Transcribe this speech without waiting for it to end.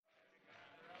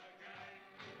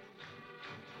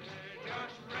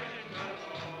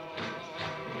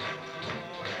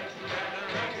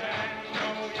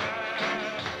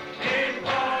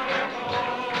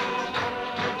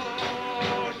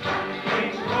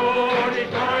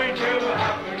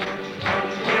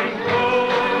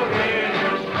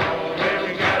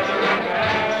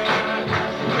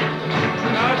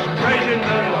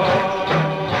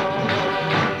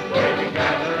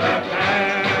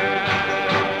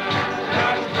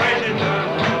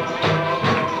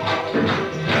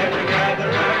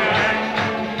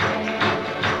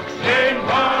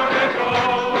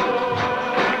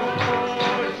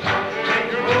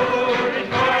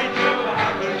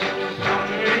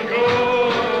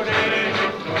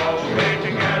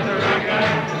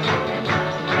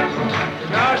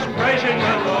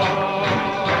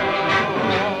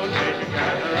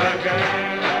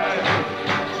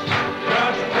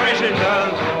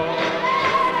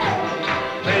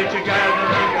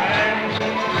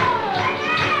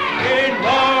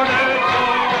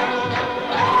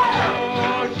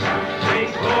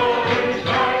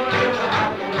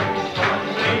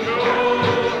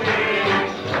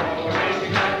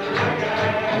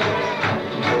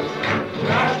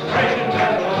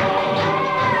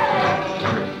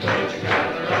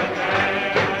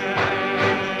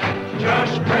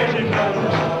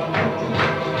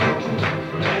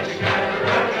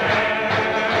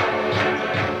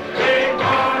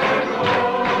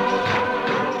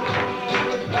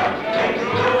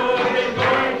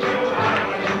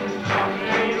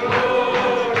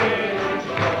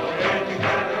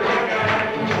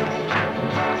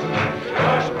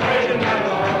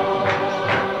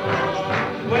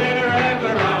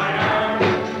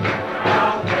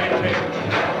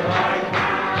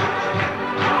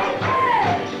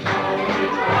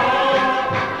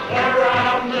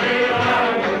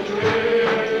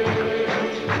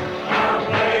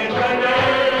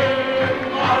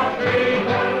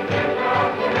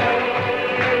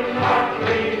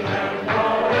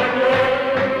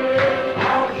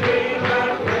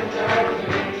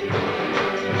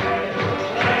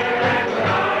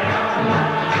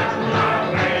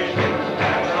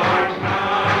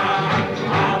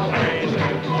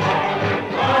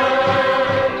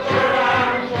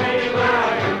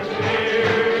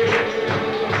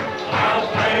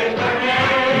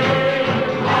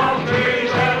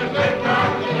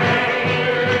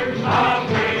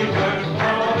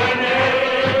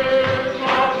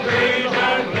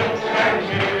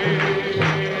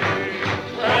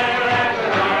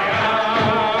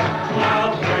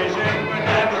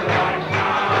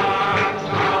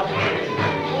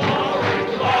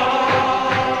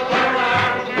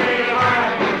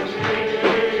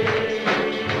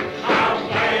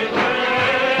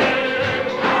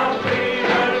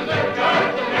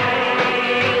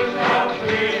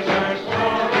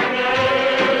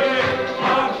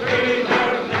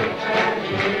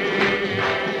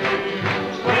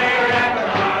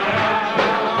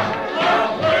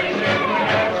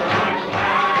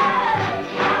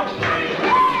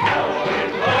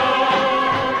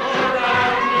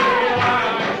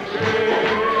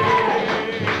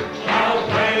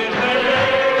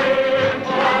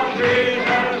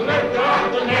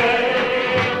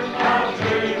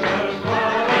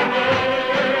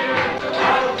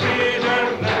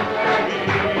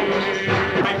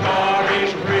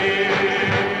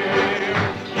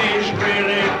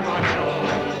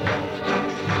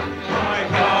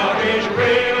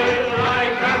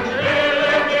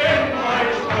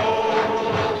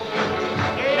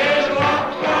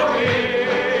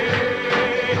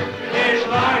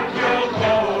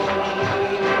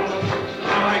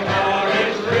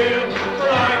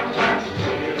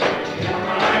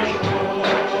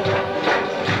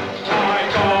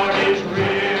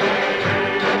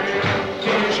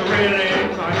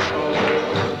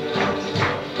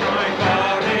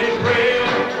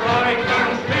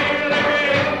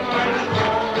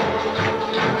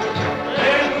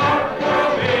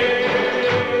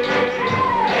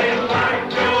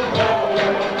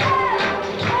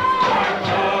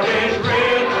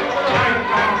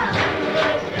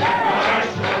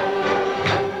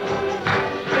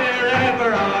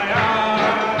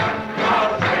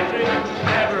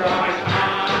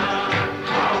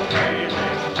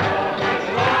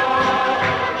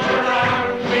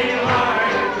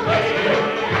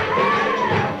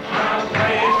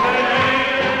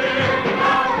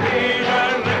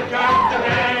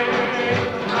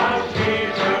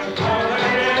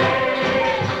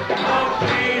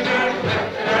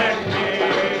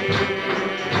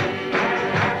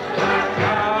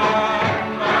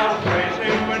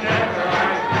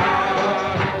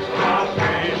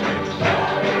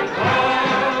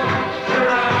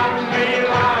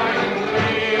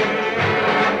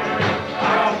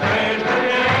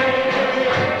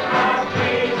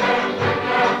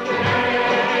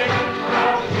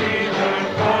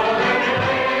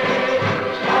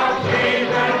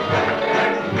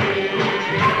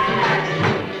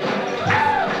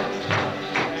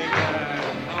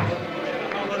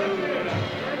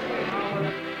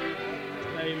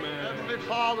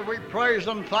praise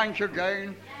and thank you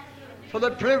again for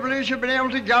the privilege of being able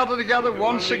to gather together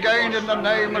once again in the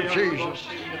name of Jesus.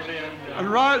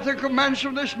 And right at the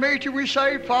commencement of this meeting we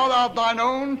say, Father, have thine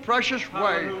own precious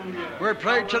way. We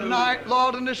pray tonight,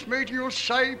 Lord, in this meeting you'll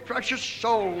save precious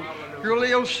souls. You'll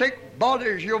heal sick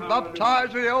bodies. You'll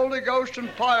baptize with the Holy Ghost and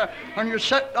fire. And you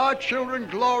set thy children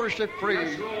gloriously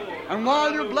free. And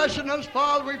while you're blessing us,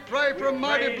 Father, we pray for a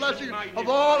mighty blessing of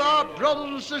all our brothers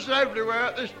and sisters everywhere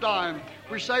at this time.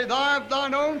 We say, Thou have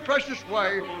thine own precious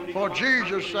way, for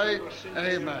Jesus' sake,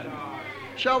 amen.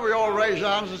 Shall we all raise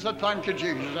our hands and say, thank you,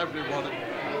 Jesus, everybody.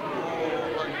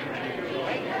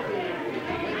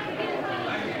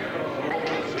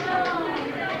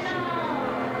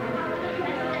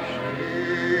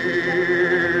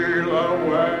 Steal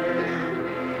away,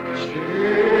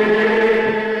 steal.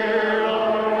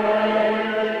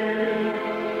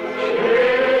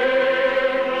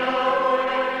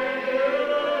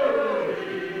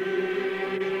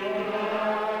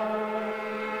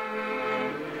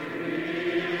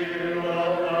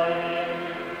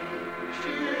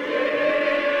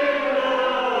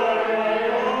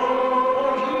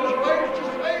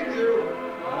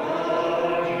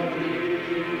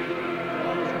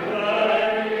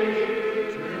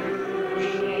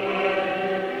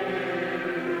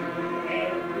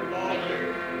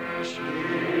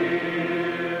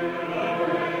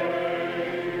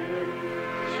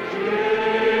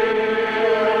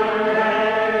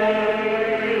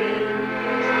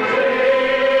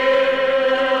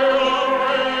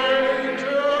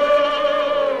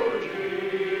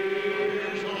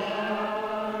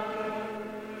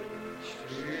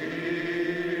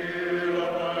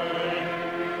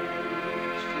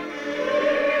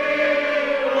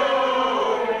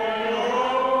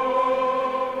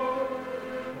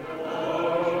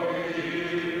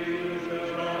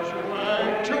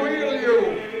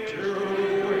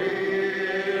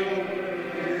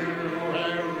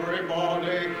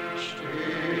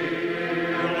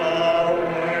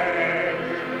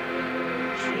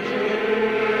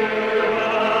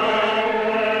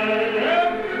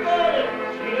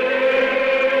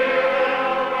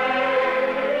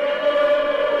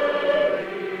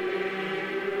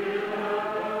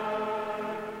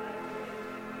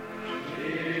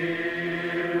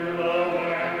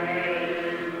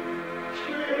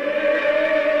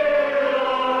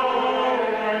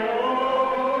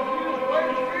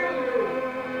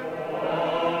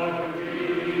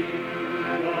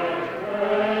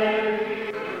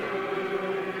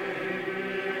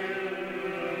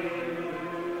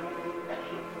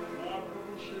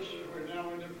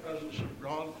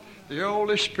 The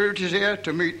Holy Spirit is here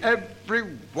to meet every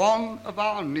one of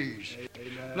our needs.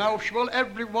 Amen. Now, will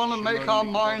every one make our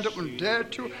mind up and dare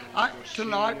to act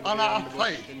tonight on our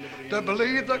faith, to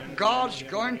believe that God's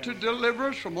going to deliver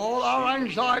us from all our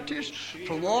anxieties,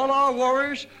 from all our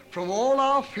worries, from all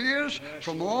our fears,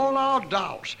 from all our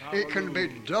doubts. It can be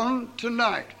done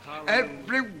tonight.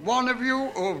 Every one of you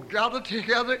who have gathered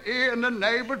together here in the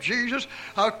name of Jesus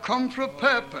have come for a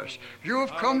purpose. You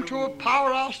have come to a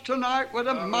powerhouse tonight where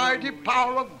the mighty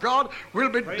power of God will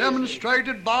be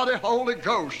demonstrated by the Holy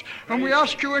Ghost. And we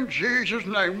ask you in Jesus'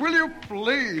 name, will you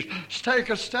please take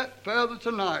a step further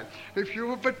tonight? If you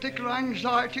have a particular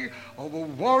anxiety or a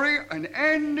worry in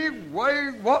any way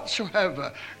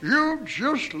whatsoever, you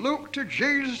just look to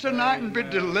Jesus tonight and be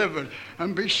delivered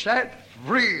and be set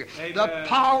free. Amen. The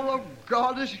power of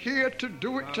God is here to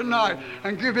do it tonight,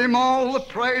 and give him all the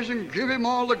praise and give him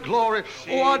all the glory.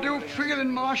 Oh, I do feel in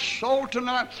my soul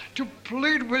tonight to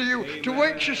plead with you. Amen. To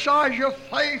exercise your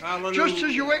faith. Hallelujah. Just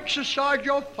as you exercise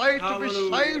your faith. Hallelujah.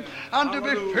 To be saved and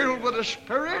Hallelujah. To be filled with the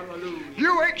Spirit. Hallelujah.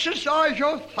 You exercise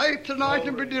your faith tonight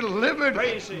and be delivered,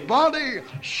 body,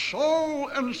 soul,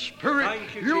 and spirit.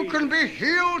 You can be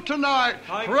healed tonight.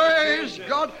 Praise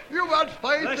God. You've had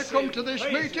faith to come to this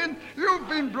meeting. You've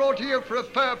been brought here for a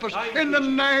purpose. In the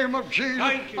name of Jesus,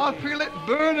 I feel it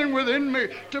burning within me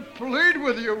to plead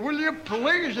with you. Will you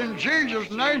please, in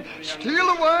Jesus' name, steal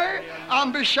away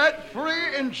and be set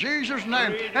free in Jesus'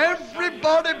 name?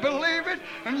 Everybody believe it,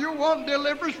 and you want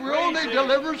deliverance. We all need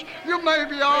deliverance. You may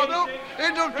be hard up.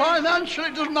 It doesn't financially,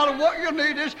 it doesn't matter what your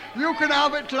need is. You can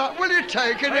have it tonight. Will you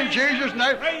take it in Jesus'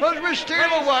 name? As we steal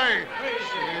away.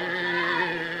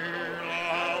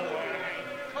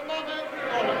 Come on,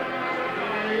 everybody.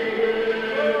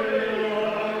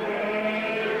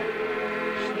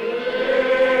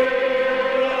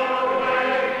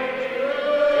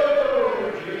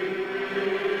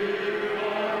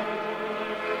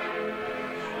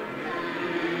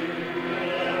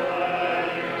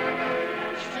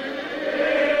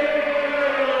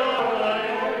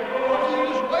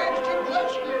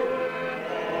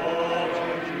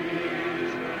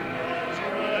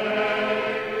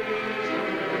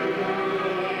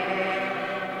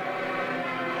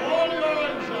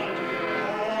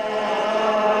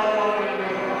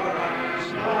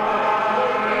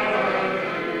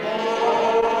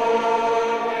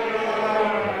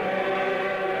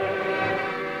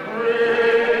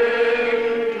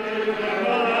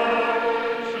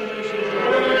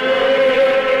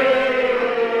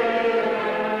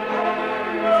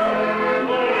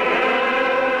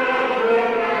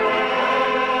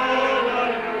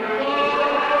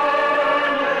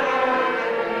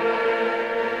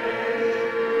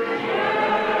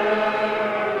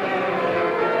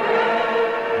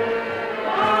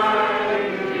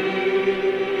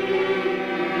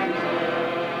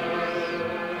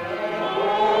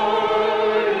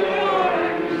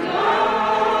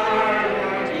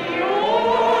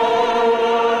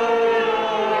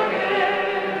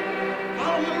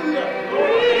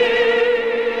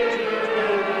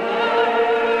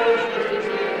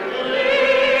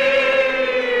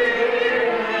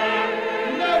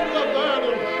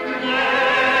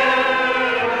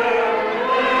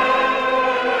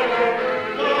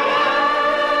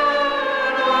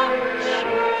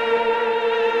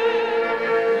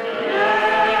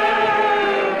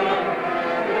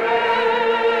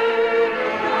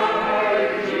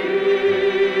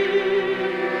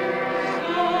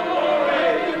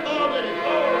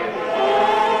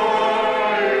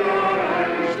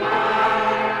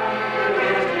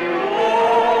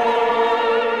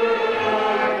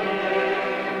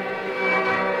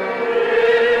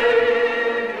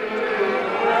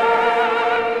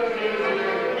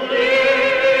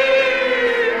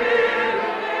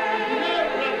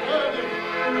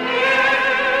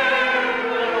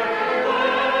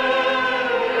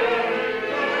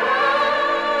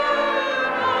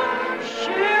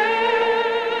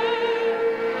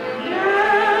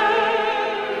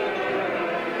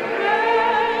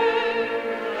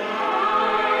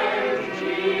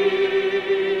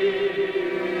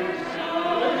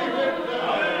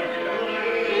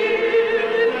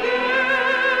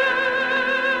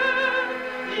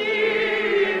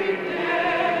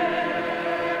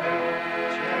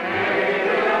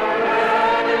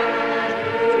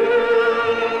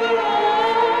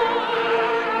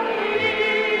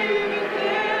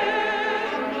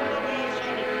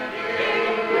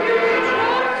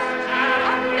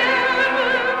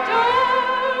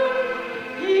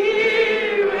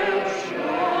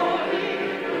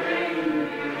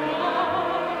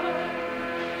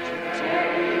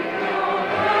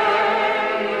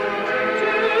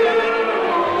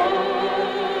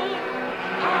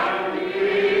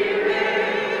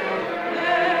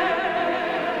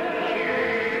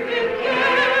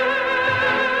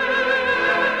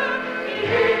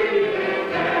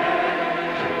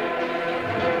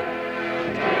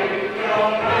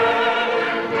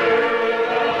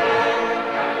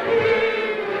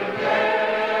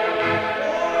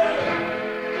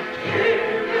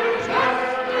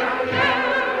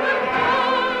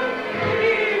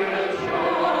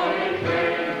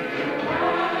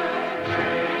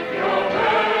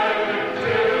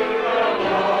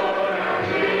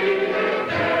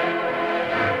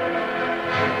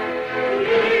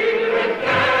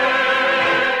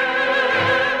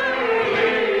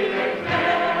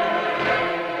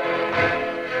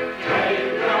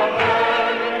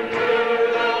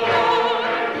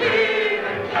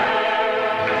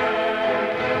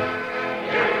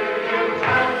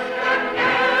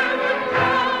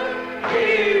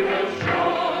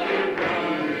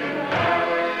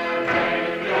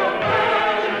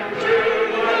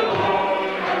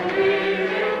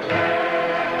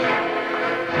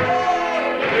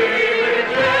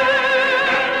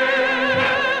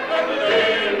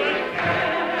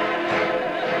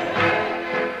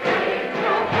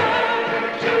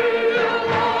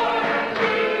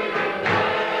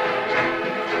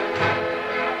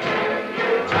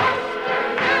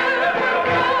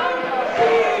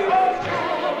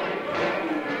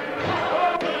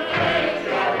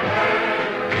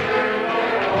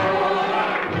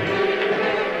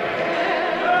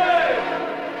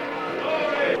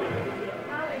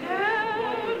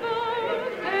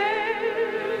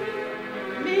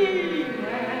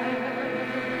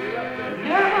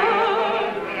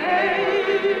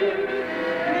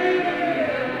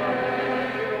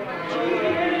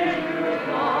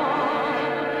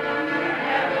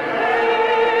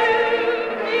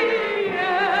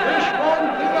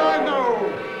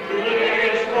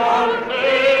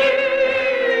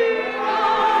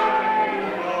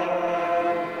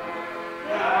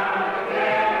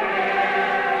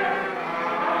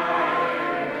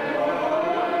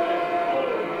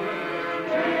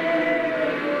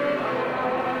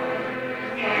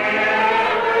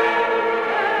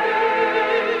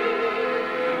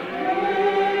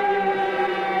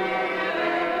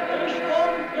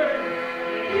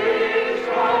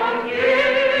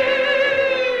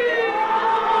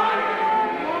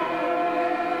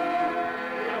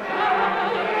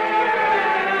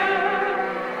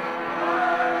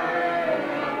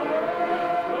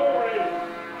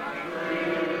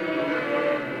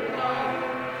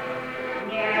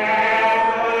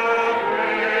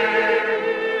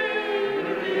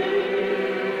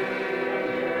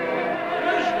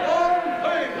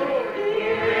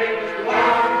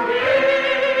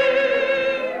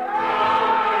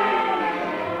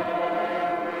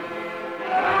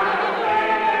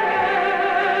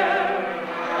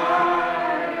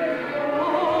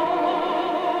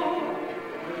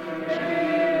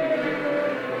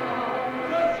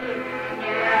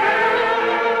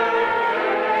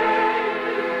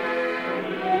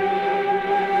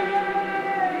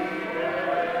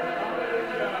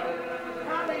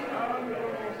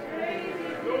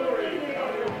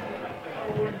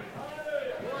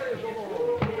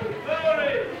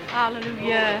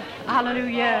 Hallelujah.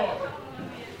 Hallelujah.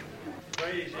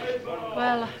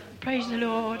 Well, praise the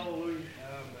Lord.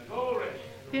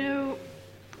 You know,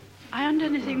 I hadn't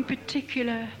anything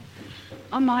particular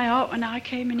on my heart when I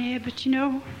came in here, but you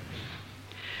know,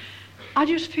 I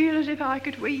just feel as if I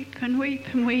could weep and weep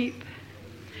and weep.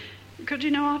 Because,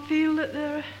 you know, I feel that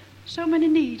there are so many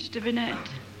needs to be met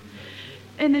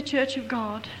in the Church of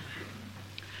God.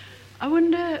 I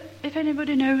wonder if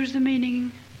anybody knows the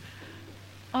meaning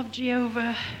of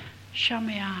Jehovah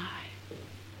Shammai.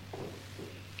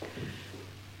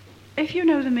 If you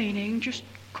know the meaning, just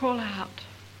call out.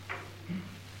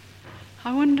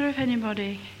 I wonder if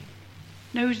anybody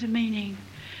knows the meaning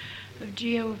of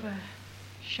Jehovah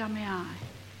Shammai.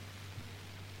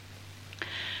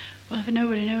 Well, if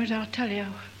nobody knows, I'll tell you.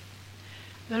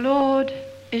 The Lord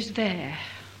is there.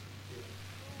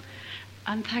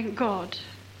 And thank God,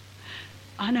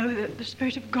 I know that the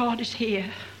Spirit of God is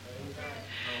here.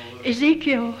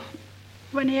 Ezekiel,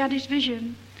 when he had his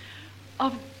vision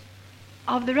of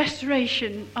the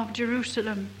restoration of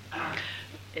Jerusalem,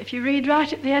 if you read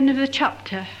right at the end of the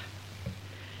chapter,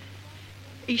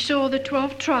 he saw the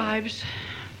 12 tribes,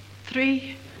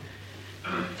 three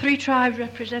tribes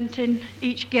representing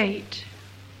each gate.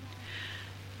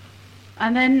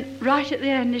 And then right at the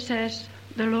end it says,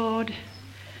 the Lord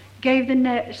gave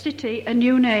the city a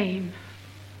new name.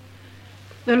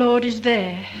 The Lord is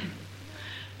there.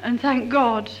 And thank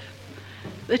God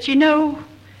that, you know,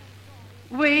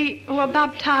 we who are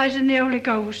baptized in the Holy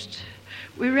Ghost,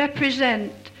 we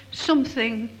represent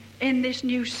something in this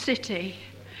new city.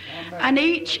 Amen. And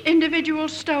each individual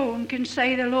stone can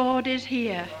say, the Lord is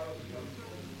here.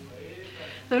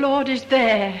 The Lord is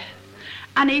there.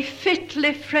 And he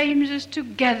fitly frames us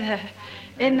together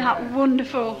in that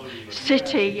wonderful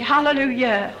city.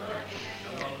 Hallelujah.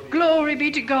 Glory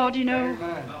be to God, you know.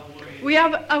 We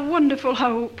have a wonderful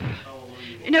hope.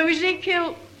 You know,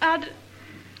 Ezekiel had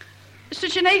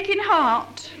such an aching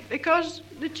heart because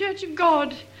the Church of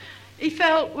God, he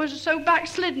felt, was so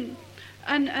backslidden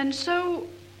and so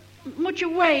much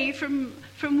away from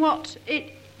what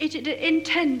it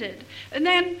intended. And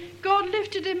then God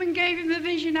lifted him and gave him the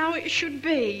vision how it should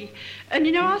be. And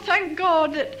you know, I thank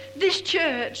God that this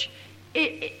church,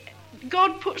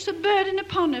 God puts a burden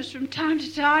upon us from time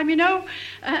to time, you know,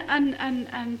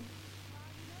 and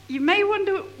you may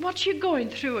wonder what you're going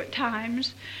through at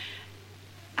times.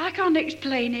 I can't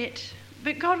explain it,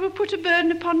 but God will put a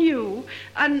burden upon you,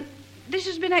 and this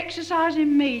has been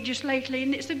exercising me just lately,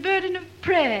 and it's the burden of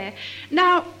prayer.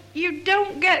 Now, you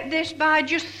don't get this by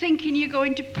just thinking you're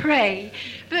going to pray,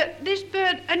 but this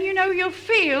burden, and you know, you'll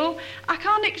feel, I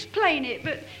can't explain it,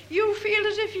 but you'll feel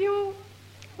as if you're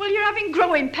having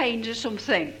growing pains or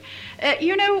something.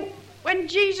 You know, when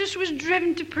Jesus was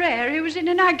driven to prayer, he was in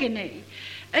an agony.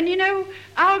 And you know,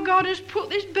 our God has put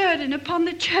this burden upon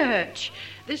the church.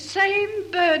 The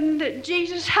same burden that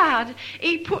Jesus had,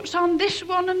 he puts on this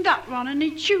one and that one, and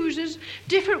he chooses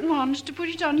different ones to put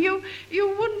it on. You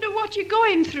wonder what you're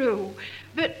going through,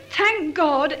 but thank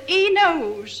God he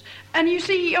knows. And you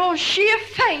see, your sheer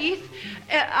faith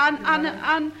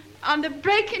and the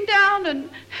breaking down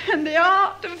and the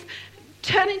art of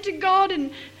turning to God.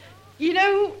 And you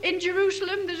know, in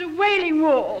Jerusalem there's a Wailing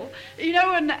Wall, you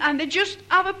know, and they just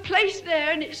have a place there,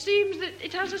 and it seems that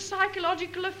it has a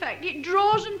psychological effect. It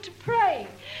draws them to pray.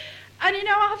 And you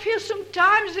know, I feel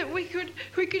sometimes that we could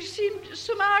seem to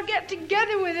somehow get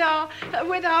together with our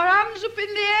hands up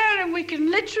in the air, and we can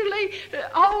literally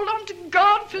hold on to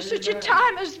God for such a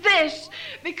time as this.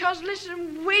 Because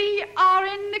listen, we are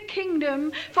in the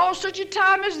kingdom for such a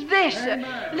time as this.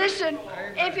 Amen. Listen,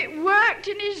 if it worked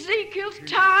in Ezekiel's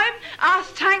time, I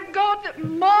thank God that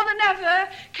more than ever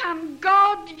can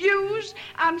God use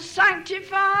and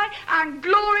sanctify and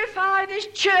glorify this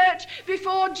church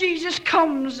before Jesus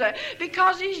comes.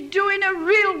 Because he's doing a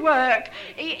real work.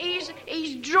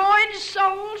 He's drawing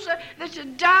souls that are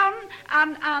down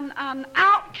and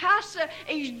outcasts.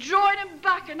 He's drawing them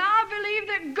back, and I believe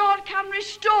that God can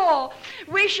restore.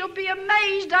 We shall be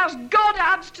amazed as God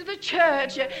adds to the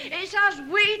church. It's as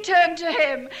we turn to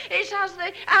him. It's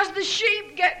as the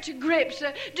sheep get to grips.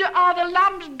 Are the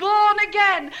lambs born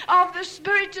again of the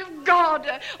Spirit of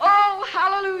God? Oh,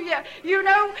 hallelujah. You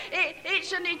know,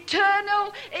 it's an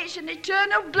eternal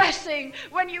blessing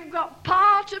when you've got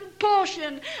part and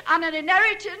portion and an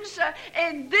inheritance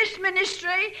in this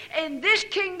ministry, in this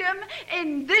kingdom,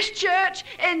 in this church,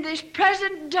 in this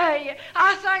present day.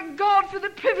 I thank God for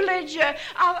the privilege.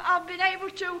 I've been able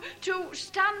to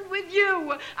stand with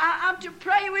you. I'm to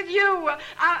pray with you.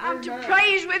 I'm to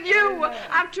praise with you.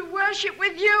 I'm to worship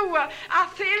with you. I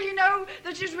feel, you know,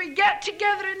 that as we get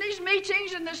together in these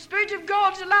meetings and the Spirit of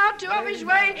God's allowed to have His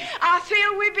way, I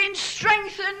feel we've been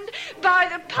strengthened by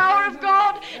the power of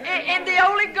God in the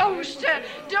Holy Ghost.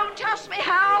 Don't ask me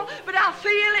how, but I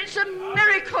feel it's a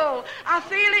miracle. I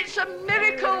feel it's a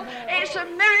miracle. It's a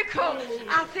miracle.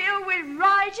 I feel we're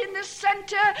right in the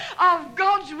center of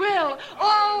God's will.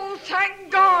 Oh, thank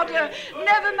God.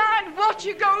 Never mind what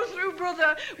you go through,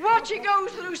 brother, what you go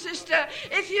through, sister.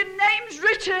 If your name's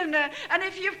written and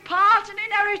if you've part and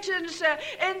inheritance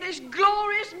in this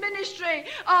glorious ministry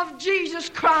of Jesus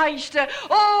Christ.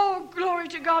 Oh, glory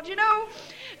to God. You know,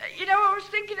 I was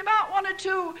thinking about one or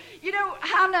two. You know,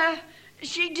 Hannah,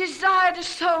 she desired a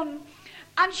son,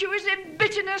 and she was in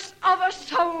bitterness of her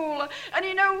soul. And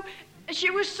you know, she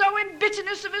was so in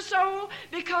bitterness of her soul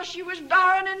because she was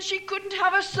barren and she couldn't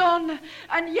have a son.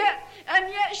 And yet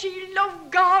she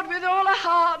loved God with all her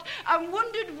heart and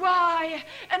wondered why.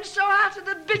 And so out of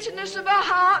the bitterness of her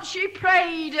heart she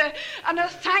prayed. And I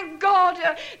thank God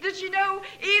that, you know,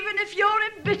 even if you're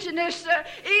in bitterness,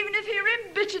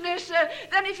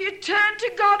 then if you turn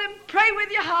to God and pray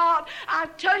with your heart, I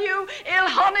tell you, He'll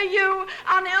honor you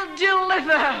and He'll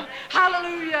deliver.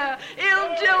 Hallelujah.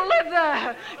 He'll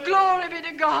deliver. Glory be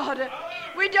to God.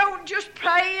 We don't just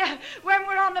pray when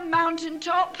we're on the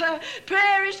mountaintop.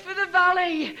 Prayer is for the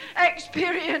valley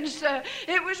experience.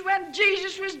 It was when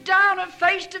Jesus was down and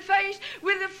face to face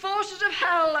with the forces of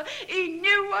hell. He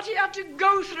knew what he had to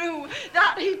go through,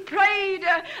 that he prayed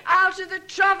out of the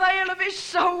travail of his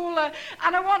soul.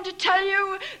 And I want to tell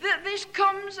you that this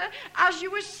comes as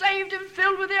you were saved and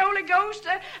filled with the Holy Ghost.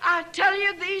 I tell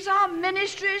you, these are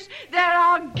ministries. There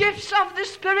are gifts of the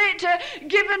Spirit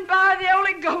given by the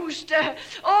Holy Ghost.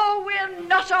 Oh, we're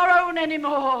not our own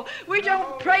anymore. We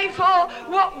don't pray for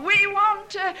what we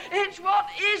want. It's what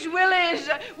His will is.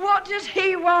 What does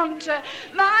He want?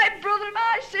 My brother,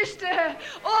 my sister,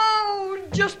 oh,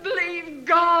 just believe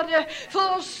God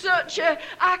for such a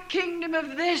kingdom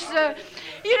of this.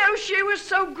 You know, she was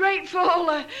so grateful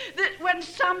that when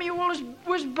Samuel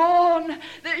was born,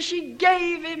 that she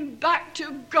gave him back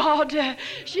to God.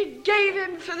 She gave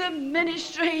him for the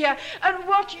ministry. And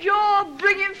what you're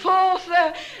bringing forth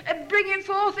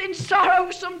in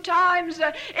sorrow sometimes,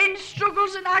 in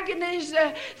struggles and agonies,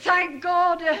 thank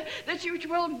God that you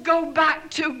will go back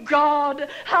to God.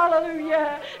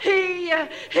 Hallelujah. He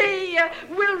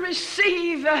will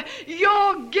receive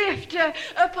your gift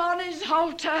upon His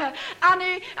altar,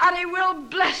 and he will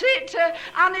bless it,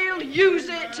 and He'll use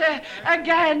it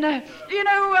again. You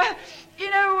know,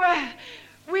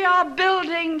 we are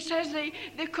building, says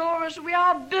the chorus, we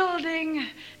are building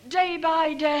day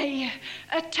by day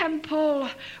a temple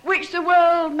which the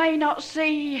world may not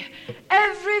see.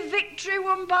 Every victory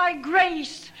won by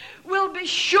grace will be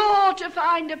sure to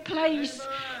find a place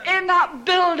in that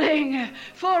building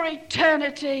for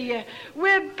eternity.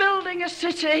 We're building a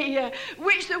city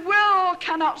which the world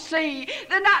cannot see,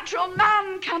 the natural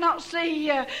man cannot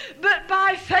see, but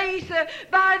by faith,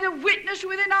 by the witness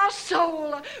within our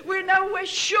soul, we know we're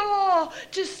sure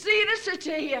to see the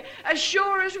city. As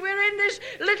sure as we're in this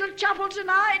little chapel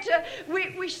tonight,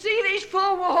 we see these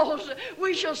four walls,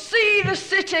 we shall see the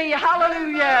city.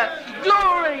 Hallelujah.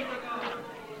 Glory.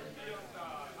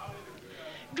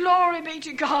 Glory be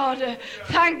to God.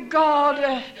 Thank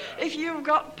God if you've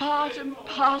got part and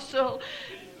parcel.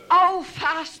 Hold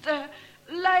fast.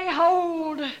 Lay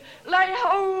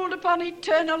hold upon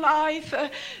eternal life.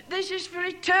 This is for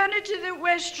eternity that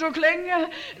we're struggling.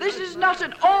 This is not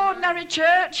an ordinary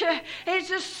church. It's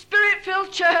a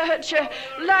Spirit-filled church.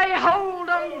 Lay hold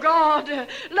on God.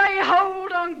 Lay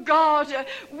hold on God.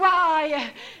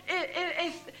 Why?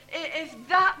 If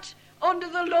that under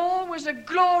the law was a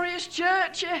glorious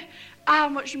church, how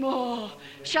much more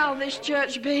shall this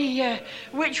church be,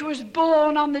 which was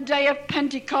born on the day of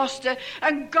Pentecost,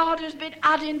 and God has been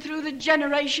adding through the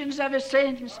generations ever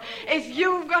since. If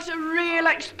you've got a real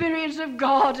experience of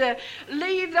God,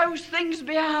 leave those things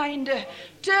behind.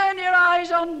 Turn your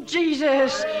eyes on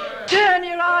Jesus. Turn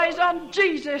your eyes on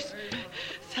Jesus.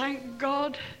 Thank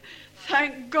God.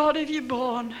 Thank God if you're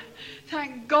born.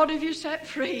 Thank God if you're set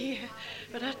free.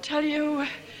 But I tell you,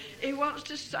 He wants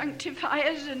to sanctify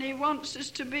us, and He wants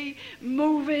us to be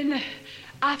moving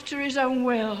after His own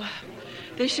will.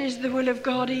 This is the will of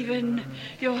God, even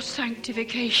your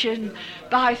sanctification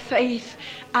by faith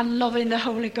and loving the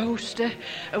Holy Ghost.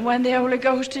 And when the Holy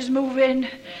Ghost is moving,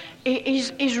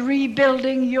 is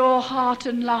rebuilding your heart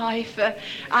and life.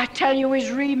 I tell you, is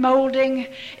remolding,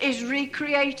 is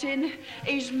recreating,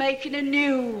 is making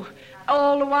anew.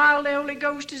 All the while the Holy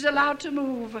Ghost is allowed to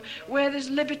move. Where there's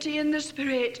liberty in the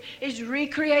Spirit, is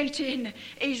recreating,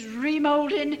 is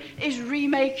remolding, is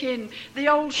remaking. The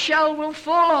old shell will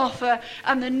fall off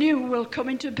and the new will come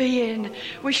into being.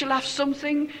 We shall have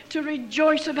something to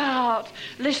rejoice about.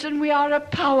 Listen, we are a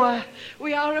power.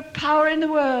 We are a power in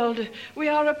the world. We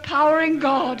are a power in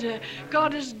God.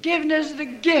 God has given us the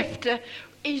gift.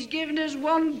 He's given us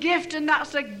one gift, and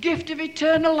that's the gift of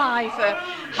eternal life.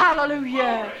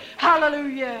 Hallelujah.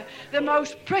 Hallelujah. The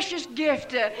most precious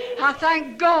gift. I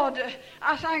thank God.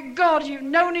 I thank God. You've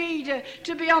no need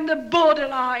to be on the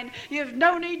borderline. You've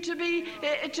no need to be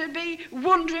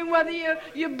wondering whether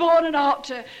you're born or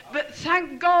not. But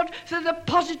thank God for the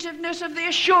positiveness of the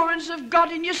assurance of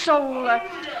God in your soul.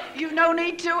 You've no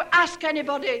need to ask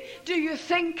anybody, do you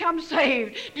think I'm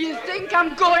saved? Do you think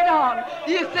I'm going on?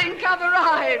 Do you think I've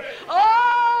arrived?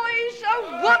 Oh, he's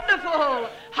so wonderful.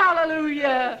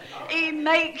 Hallelujah. He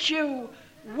makes you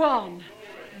one.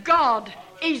 God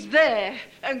is there,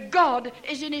 and God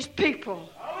is in his people.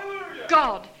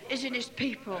 God is in his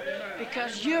people,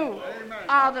 because you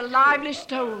are the lively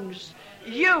stones.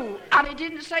 You, and he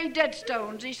didn't say dead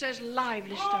stones, he says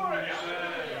lively stones.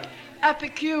 A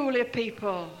peculiar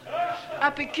people,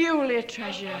 a peculiar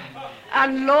treasure.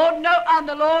 And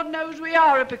the Lord knows we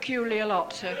are a peculiar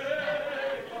lot.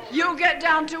 You'll get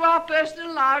down to our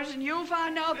personal lives and you'll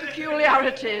find our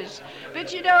peculiarities.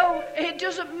 But you know, it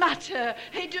doesn't matter.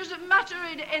 It doesn't matter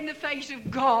in the face of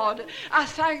God. I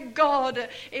thank God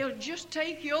he'll just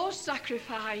take your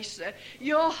sacrifice,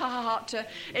 your heart,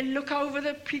 and look over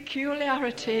the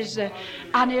peculiarities,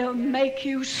 and he'll make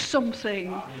you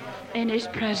something in his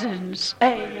presence.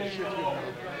 Amen.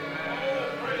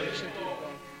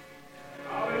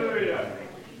 Hallelujah.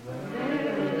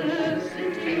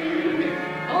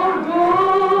 Oh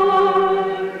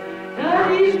God,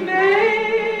 that is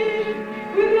made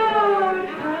without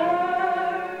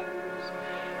hands,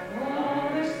 all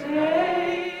the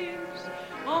saints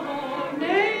of all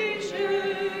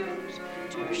nations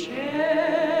to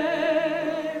share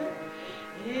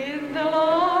in the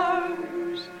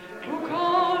arms who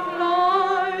call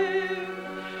life,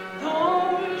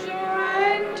 those who are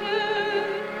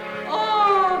entered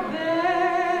are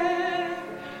there.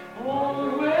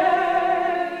 Oh,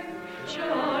 where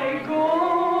shall I go?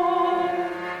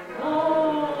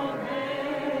 Oh,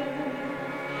 there.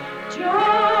 Jerusalem,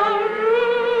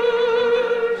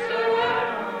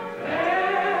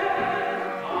 there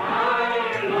I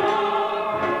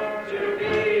long to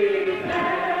be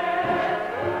there.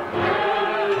 The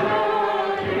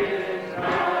Lord is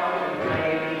now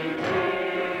waiting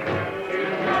to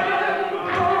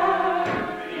welcome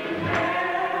me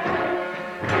there.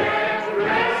 There's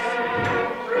rest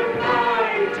from my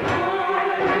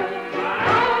toil,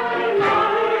 and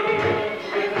life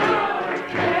without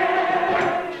care.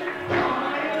 I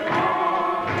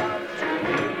long to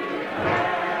be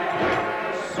there,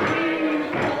 sweet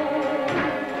home.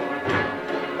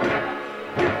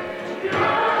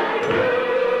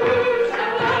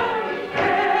 Jerusalem,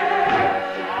 there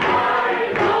I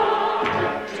long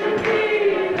to be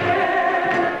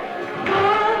there. The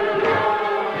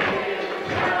Lord is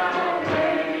now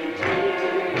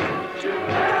waiting to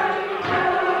welcome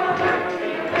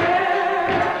me there.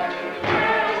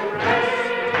 There's rest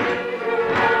from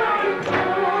my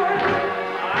toil,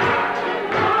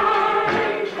 and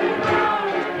life without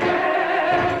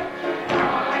care.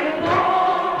 I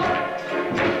long to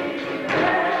be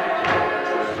there,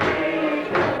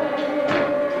 sweet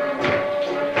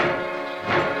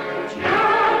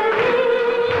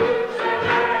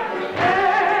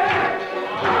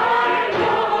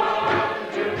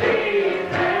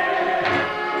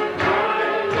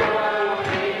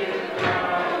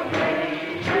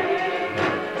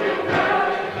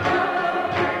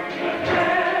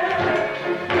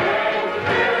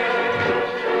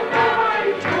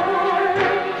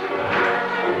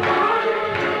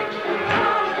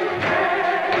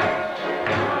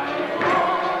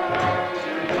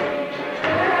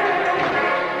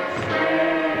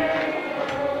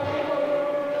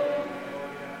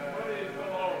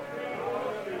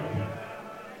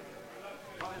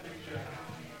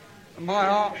My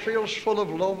heart feels full of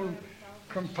love and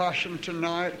compassion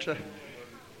tonight.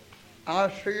 I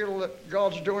feel that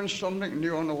God's doing something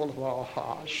new in all of our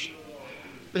hearts.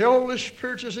 The Holy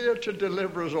Spirit is here to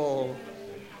deliver us all.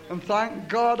 And thank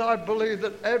God, I believe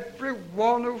that every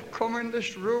one who've come in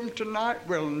this room tonight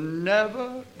will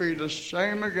never be the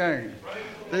same again.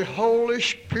 The Holy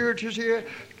Spirit is here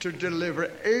to deliver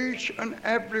each and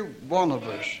every one of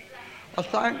us. I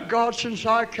thank God since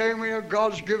I came here,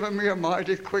 God's given me a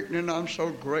mighty quickening. I'm so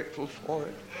grateful for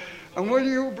it. And will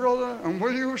you, brother, and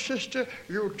will you, sister,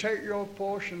 you take your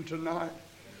portion tonight.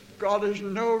 God is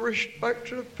no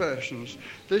respecter of persons.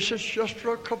 This is just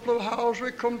for a couple of hours we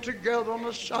come together on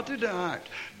a Saturday night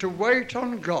to wait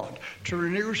on God, to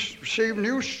receive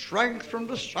new strength from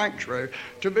the sanctuary,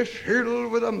 to be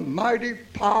filled with the mighty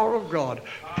power of God.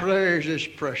 Praise His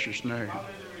precious name.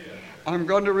 I'm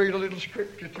going to read a little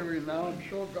scripture to you now. I'm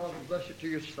sure God will bless it to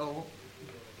your soul.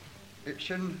 It's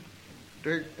in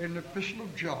the Epistle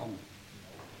of John.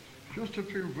 Just a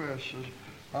few verses.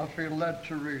 I feel led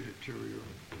to read it to you.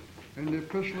 In the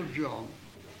Epistle of John,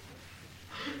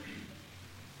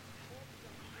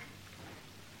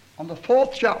 on the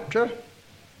 4th chapter,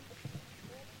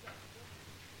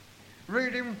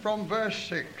 reading from verse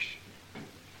 6.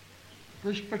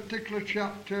 This particular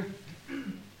chapter,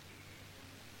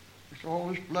 it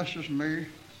always blesses me.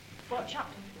 What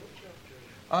chapter?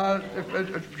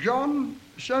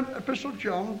 Epistle of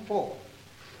John 4.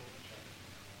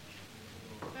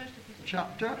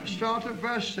 Chapter, start at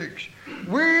verse 6.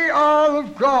 We are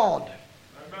of God.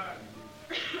 Amen.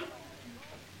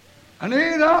 And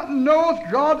he that knoweth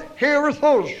God heareth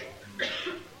us.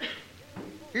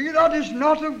 He that is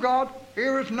not of God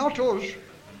heareth not us.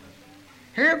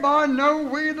 Hereby know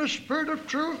we the spirit of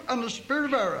truth and the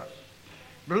spirit of error.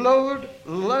 Beloved,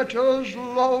 let us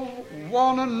love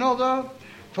one another,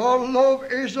 for love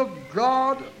is of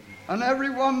God, and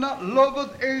every one that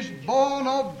loveth is born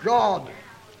of God,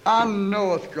 and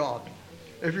knoweth God.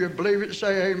 If you believe it,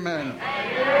 say amen.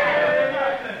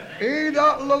 Amen. He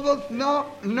that loveth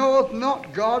not knoweth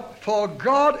not God, for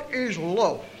God is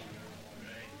love.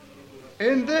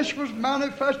 In this was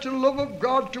manifest the love of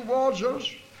God towards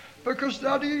us, because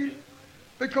that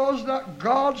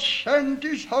God sent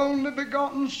His only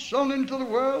begotten Son into the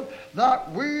world,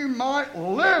 that we might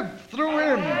live through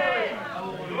Him.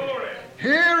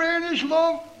 Herein is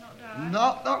love,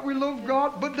 not that we love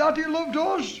God, but that He loved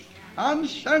us and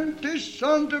sent His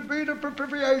Son to be the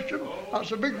propitiation,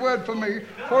 that's a big word for me,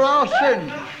 for our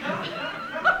sins.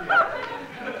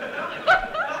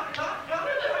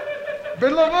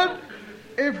 Beloved,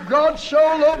 if God so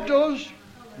loved us,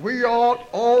 we ought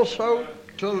also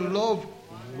to love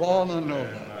one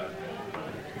another.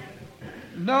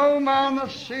 No man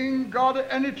has seen God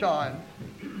at any time.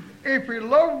 If we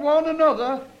love one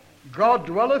another, God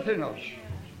dwelleth in us,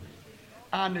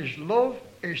 and His love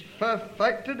is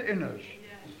perfected in us.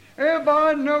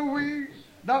 Hereby know we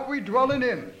that we dwell in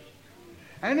Him,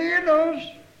 and He in us,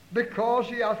 because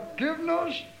He hath given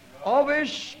us of His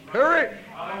Spirit.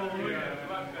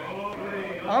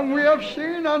 And we have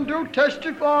seen and do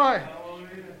testify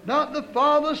that the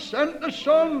Father sent the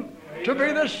Son to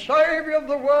be the Savior of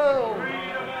the world.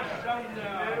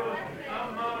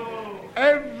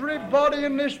 Everybody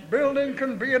in this building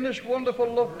can be in this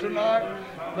wonderful love tonight.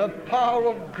 The power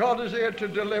of God is here to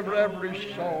deliver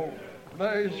every soul.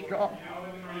 Praise God.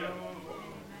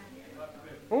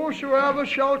 Whosoever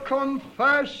shall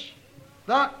confess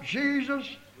that Jesus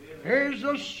is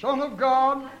the Son of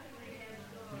God,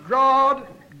 God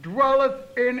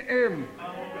dwelleth in him,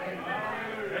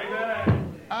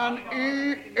 and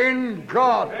he in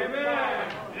God.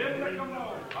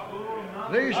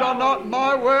 These are not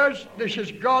my words. This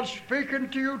is God speaking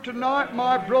to you tonight,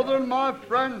 my brother and my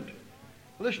friend.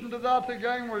 Listen to that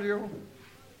again, will you?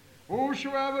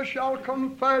 Whosoever shall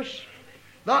confess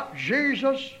that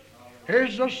Jesus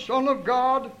is the Son of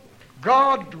God,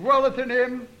 God dwelleth in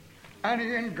him, and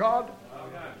he in God.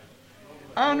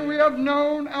 And we have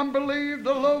known and believed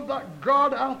the love that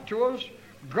God hath to us.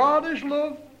 God is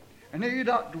love, and he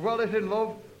that dwelleth in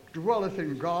love dwelleth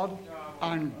in God,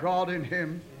 and God in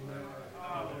him.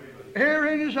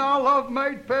 Herein is our love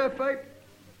made perfect,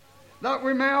 that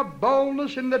we may have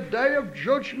boldness in the day of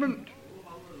judgment.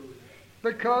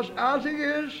 Because as he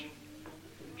is,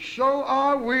 so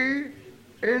are we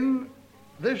in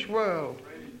this world.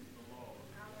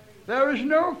 There is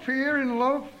no fear in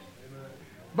love,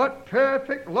 but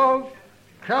perfect love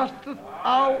casteth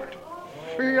out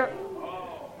fear,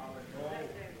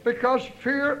 because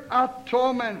fear hath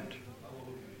torment.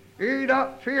 He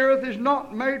that feareth is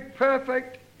not made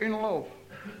perfect in love.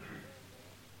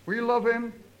 We love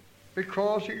him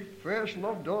because he first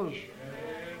loved us.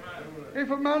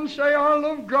 If a man say, I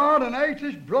love God, and hate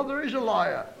his brother, is a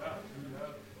liar.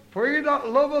 For he that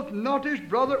loveth not his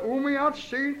brother whom he hath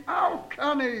seen, how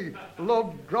can he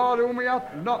love God whom he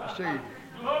hath not seen?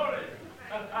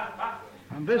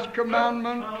 And this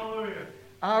commandment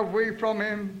have we from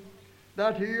him,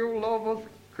 that he who loveth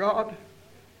God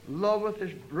loveth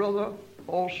his brother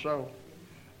also.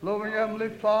 Loving Heavenly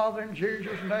Father, in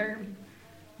Jesus' name,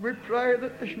 we pray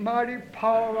that this mighty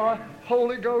power of our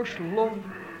Holy Ghost love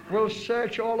will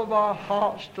search all of our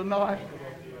hearts tonight.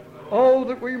 Oh,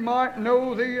 that we might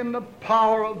know thee in the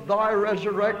power of thy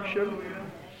resurrection.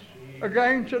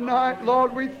 Again tonight,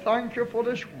 Lord, we thank you for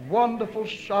this wonderful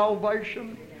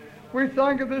salvation. We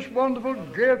thank you for this wonderful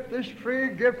gift, this free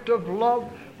gift of love,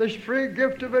 this free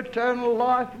gift of eternal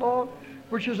life, Lord,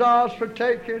 which is ours for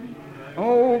taking.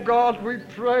 Oh, God, we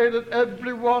pray that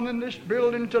everyone in this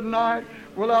building tonight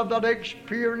will have that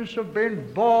experience of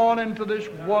being born into this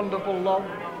wonderful love.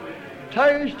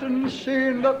 Taste and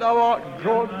see that thou art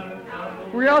good.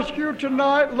 We ask you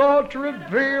tonight, Lord, to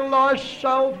reveal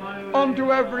thyself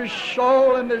unto every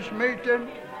soul in this meeting.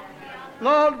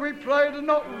 Lord, we pray that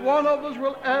not one of us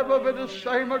will ever be the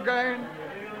same again.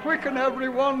 Quicken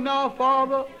everyone now,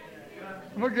 Father.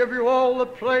 And we give you all the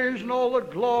praise and all the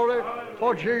glory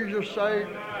for Jesus' sake.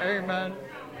 Amen.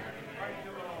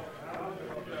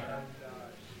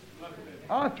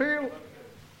 I feel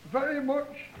very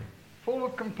much full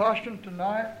of compassion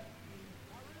tonight.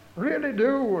 Really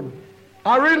do. And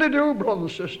I really do,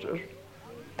 brothers and sisters.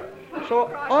 So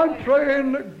I'm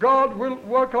praying that God will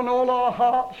work on all our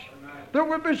hearts, that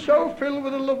we'll be so filled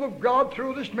with the love of God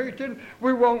through this meeting,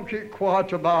 we won't keep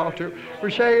quiet about it.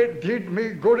 We say, it did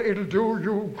me good, it'll do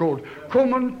you good.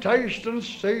 Come and taste and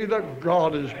see that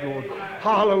God is good.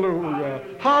 Hallelujah,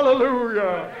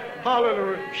 hallelujah,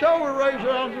 hallelujah. Shall we raise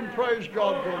our hands and praise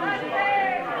God, brothers and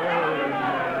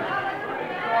sisters?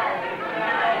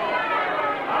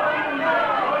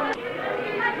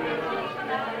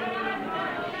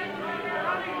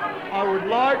 I would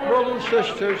like, brothers and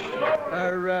sisters,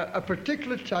 a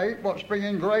particular tape what's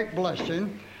bringing great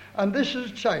blessing, and this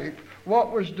is a tape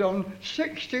what was done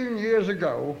 16 years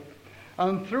ago,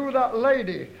 and through that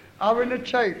lady having a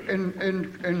tape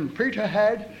in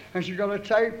Peterhead, and she got a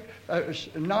tape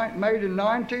made in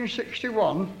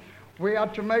 1961. We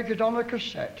had to make it on a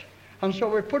cassette. And so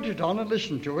we put it on and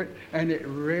listened to it, and it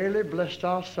really blessed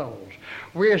our souls.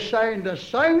 We are saying the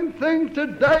same thing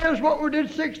today as what we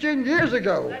did 16 years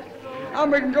ago.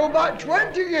 And we can go back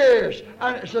 20 years,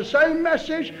 and it's the same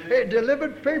message. It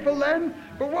delivered people then.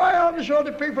 But why aren't the sort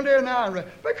of people here now?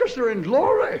 Because they're in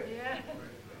glory.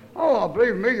 Oh,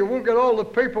 believe me, you won't get all the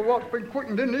people what's been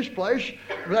quickened in this place.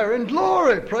 They're in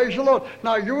glory. Praise the Lord.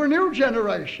 Now, you're a new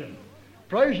generation.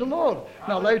 Praise the Lord.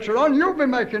 Now, later on, you'll be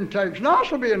making tapes, and I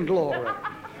shall be in glory.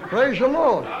 Praise the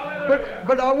Lord. But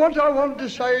what I want to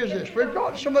say is this. We've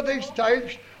got some of these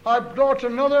tapes. I've brought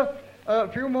another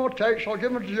few more tapes. I'll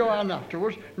give them to Joanne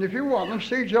afterwards. And if you want them,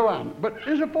 see Joanne. But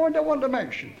there's a point I want to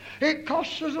mention. It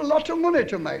costs us a lot of money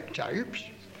to make tapes.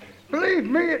 Believe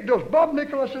me, it does. Bob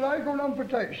Nicholas said, "How are you going on for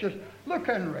tapes?" He says, "Look,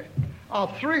 Henry,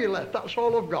 I've 3 left. That's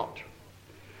all I've got."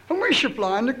 And we're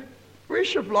supplying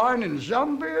in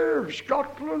Zambia,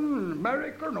 Scotland,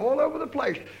 America, and all over the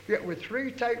place. Yet with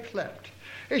 3 tapes left.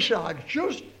 He said, "I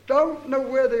just don't know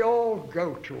where they all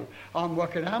go to. I'm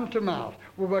working hand to mouth.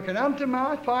 We're working hand to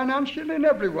mouth financially in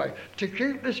every way to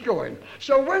keep this going.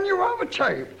 So when you have a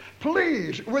tape,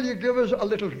 please, will you give us a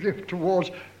little gift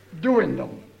towards doing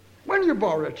them? When you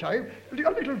borrow a tape, a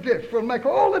little gift will make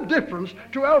all the difference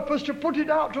to help us to put it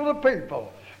out to the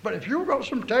people. But if you've got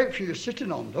some tapes and you're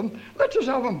sitting on them, let us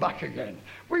have them back again.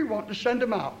 We want to send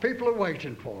them out. People are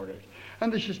waiting for it.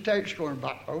 And this is tapes going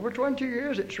back over 20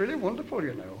 years. It's really wonderful,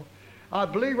 you know. I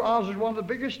believe ours is one of the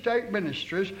biggest tape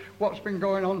ministries what's been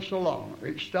going on so long.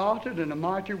 It started in a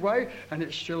mighty way, and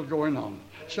it's still going on.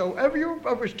 So if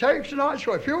it's tapes tonight,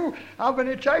 so if you have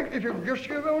any tape, if you just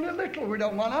give only a little, we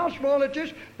don't mind how small it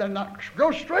is, then that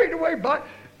goes straight away back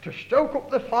to stoke up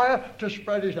the fire to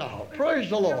spread it out. Praise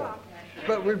the Lord.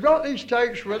 But we've got these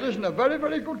tapes with us, and they're very,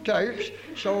 very good tapes,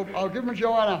 so I'll give them to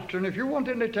Joanne after, and if you want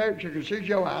any tapes, you can see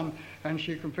Joanne, and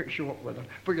she can fix you up with them.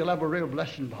 But you'll have a real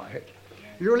blessing by it.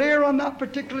 You'll hear on that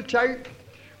particular tape,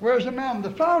 where's a man, the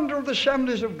founder of the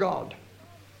Assemblies of God.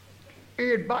 He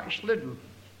had backslidden,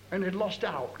 and he'd lost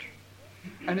out.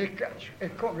 And he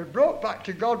brought back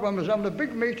to God when he was having a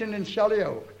big meeting in Sally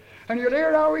Oak. And you'll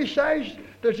hear how he says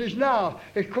that he's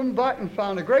come back and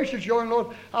found a greater joy in the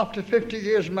Lord. After 50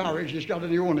 years marriage, he's got a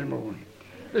new honeymoon.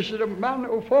 This is a man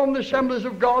who formed the Assemblies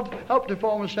of God, helped to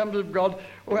form the Assemblies of God,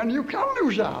 and you can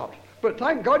lose out. But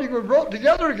thank God you can be brought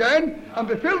together again and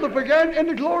be filled up again in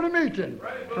the glory meeting.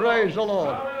 Praise the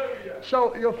Lord.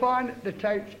 So you'll find the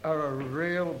tapes are a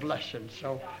real blessing.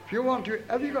 So if you want to,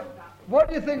 what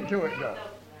do you think to it, though?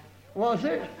 Was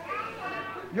it?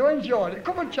 You enjoyed it.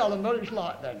 Come and tell them what it's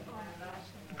like then.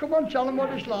 Come on, tell them what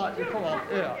it's like. Come on,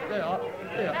 here.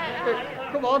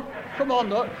 Come on,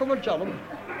 look. Come and tell them.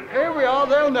 Here we are,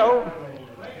 they'll know.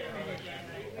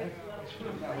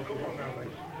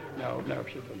 No,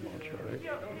 she doesn't want to.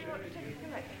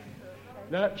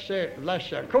 That's it, bless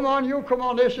her. Come on, you come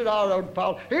on, this is our old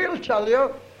pal. He'll tell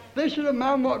you. This is a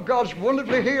man what God's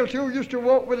wonderfully healed too. Used to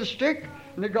walk with a stick,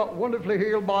 and he got wonderfully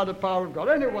healed by the power of God.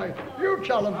 Anyway, you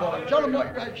tell them, boy. Tell them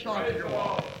what you're excited you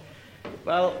are.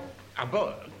 Well, I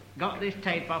got this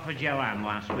tape off of Joanne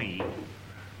last week,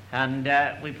 and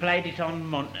we played it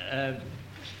on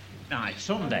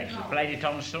Sunday. We played it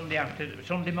on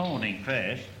Sunday morning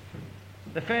first.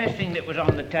 The first thing that was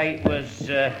on the tape was,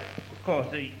 of course,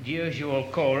 the usual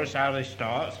chorus, how it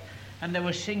starts, and they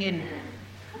were singing,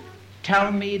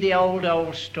 "Tell me the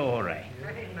old story."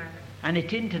 And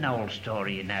it isn't an old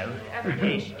story, you know.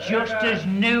 It's just as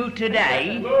new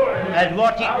today as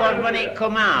what it was when it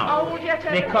come out.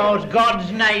 Because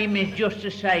God's name is just the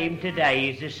same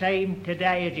today. He's the same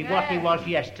today as what he was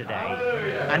yesterday.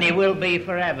 And he will be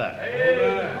forever.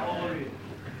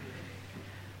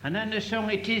 And then the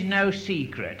song, "It Is No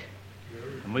Secret."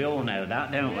 And we all know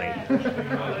that, don't we?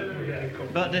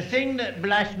 But the thing that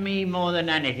blessed me more than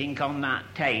anything on that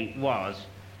tape was,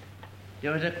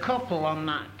 there was a couple on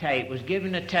that tape was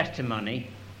giving a testimony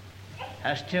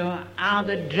as to how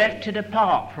they drifted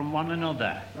apart from one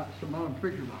another. That's the man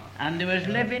speaking about. And they was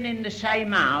living in the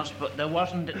same house, but they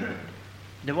wasn't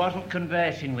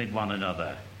conversing with one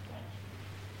another.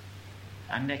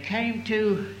 And they came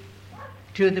to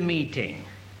the meeting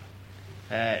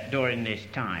during this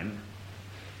time,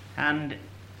 and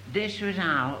this was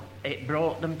how it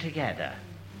brought them together.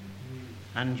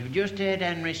 And you just heard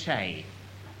Henry say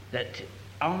that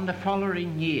on the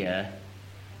following year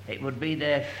it would be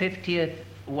their 50th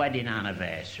wedding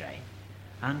anniversary,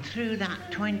 and through that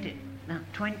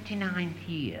 29th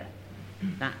year,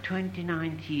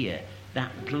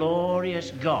 that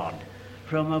glorious God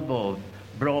from above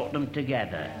brought them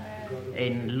together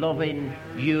in loving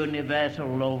universal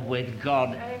love with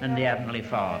God and the Heavenly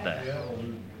Father.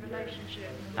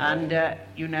 And they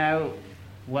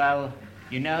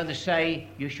say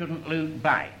you shouldn't look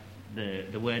back,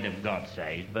 the Word of God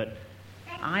says, but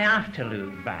I have to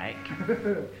look back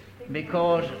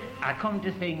because I come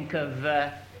to think of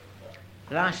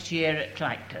last year at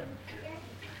Clacton,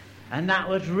 and that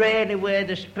was really where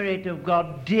the Spirit of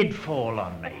God did fall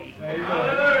on me.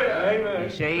 Amen. You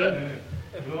see,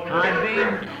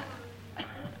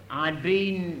 I'd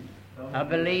been a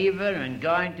believer and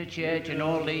going to church and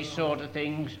all these sort of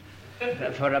things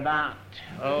for about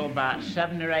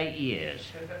 7 or 8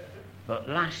 years. But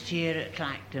last year at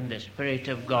Clacton, the Spirit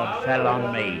of God fell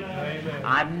on me.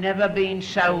 I've never been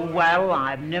so well,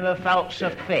 I've never felt so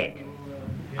fit.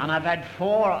 And I've had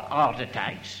 4 heart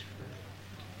attacks.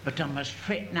 But I'm as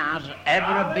fit now as I ever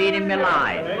have been in my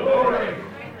life.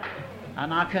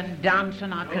 And I can dance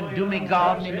and I can do my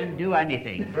gardening and do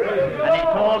anything. And it's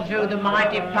all through the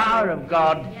mighty power of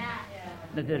God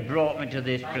that has brought me to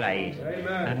this place.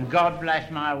 And God bless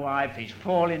my wife. He's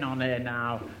falling on her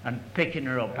now and picking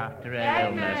her up after her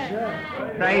illness.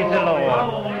 Praise the Lord.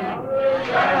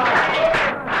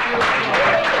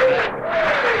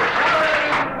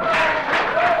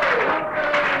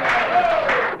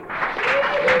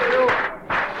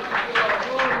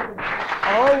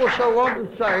 I also want to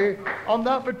say, on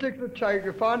that particular tape,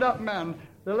 you find that man,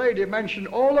 the lady mentioned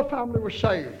all the family were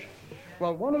saved.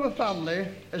 Well, one of the family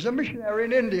is a missionary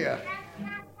in India.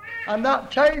 And that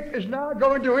tape is now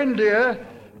going to India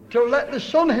to let the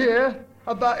son hear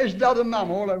about his dad and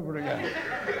mum all over again.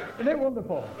 Isn't it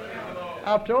wonderful?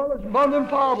 After all, his mother and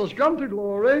father's gone to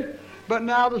glory, but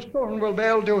now the son will be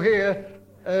able to hear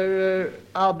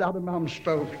how dad and mum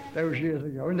spoke those years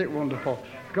ago. Isn't it wonderful?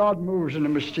 God moves in a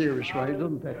mysterious way,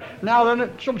 doesn't he? Now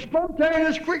then, some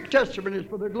spontaneous quick testimonies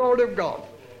for the glory of God.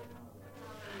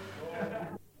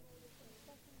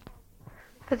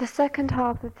 For the second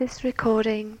half of this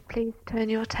recording, please turn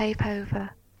your tape over.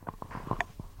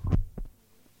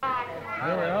 There we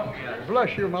are.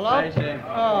 Bless you, my love.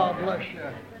 Bless you.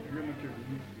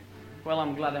 Well,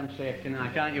 I'm glad I'm safe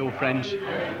tonight, aren't you, friends?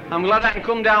 I'm glad I can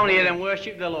come down here and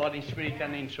worship the Lord in spirit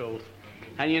and in truth.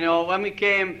 And you know, when we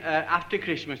came after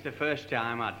Christmas the first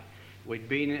time, we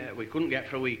couldn't get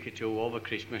for a week or two over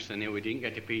Christmas, and we didn't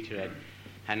get to Peterhead.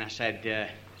 And I said,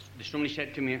 somebody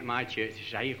said to me at my church, they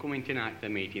said, "Are you coming tonight to the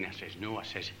meeting?" I says, "No." I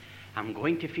says, "I'm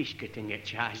going to Fishkitt and get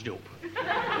charged up."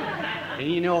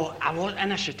 And you know,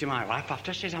 I said to my wife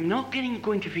after, I says, "I'm not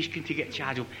going to Fishkitt to get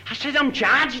charged up." I said, "I'm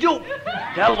charged up."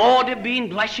 The Lord had been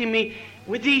blessing me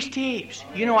with these tapes,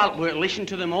 you know, I'll listen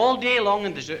to them all day long,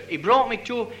 and he brought me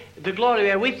to the Glory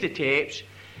Way with the tapes,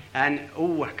 and,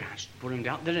 I can't put them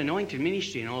down. They're anointed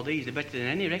ministry and all these. They're better than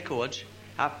any records.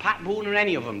 Pat Boone or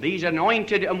any of them. These are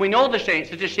anointed, and we know the saints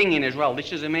that are singing as well.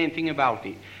 This is the main thing about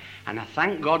it. And I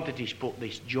thank God that he's put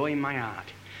this joy in my heart,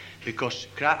 because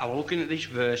I was looking at this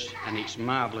verse, and it's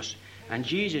marvellous. And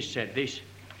Jesus said this,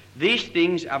 "These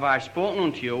things have I spoken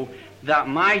unto you, that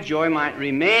my joy might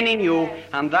remain in you,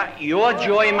 and that your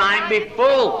joy might be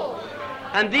full."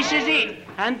 And this is it.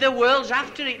 And the world's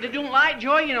after it. They don't like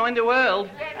joy, you know, in the world.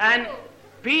 And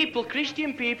people,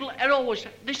 Christian people, they always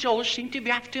seem to be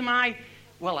after my,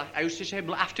 I used to say,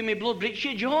 after my blood,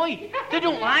 Richard joy. They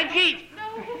don't like it.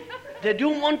 They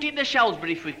don't want it themselves. But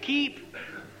if we keep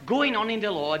going on in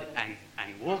the Lord and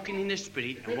walking in the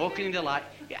Spirit and walking in the light,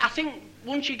 I think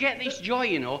once you get this joy,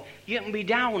 you know, you can be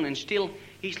down and still,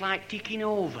 it's like ticking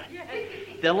over.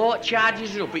 The Lord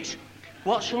charges it up. It's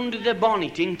what's under the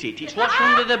bonnet, isn't it? It's what's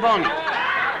under the bonnet.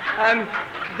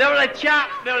 There was a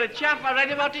chap, I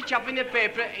read about a chap in the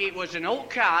paper. It was an old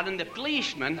car, and the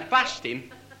policeman passed him.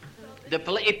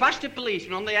 He passed the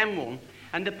policeman on the M1,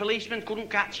 and the policeman couldn't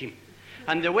catch him.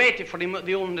 And they waited for him at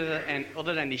the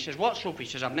other end. He says, "What's up?" He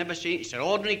says, "I've never seen it." It's an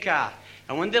ordinary car.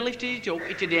 And when they lifted it up,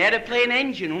 it had the aeroplane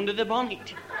engine under the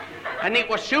bonnet. And it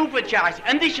was supercharged.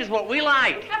 And this is what we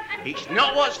like. It's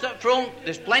not what's up front.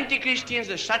 There's plenty of Christians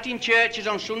that sat in churches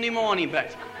on Sunday morning,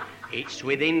 but it's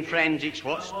within, friends. It's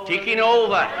what's ticking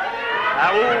over.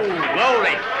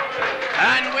 Glory.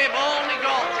 And we've only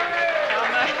got...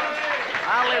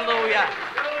 Hallelujah.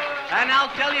 And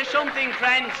I'll tell you something,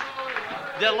 friends.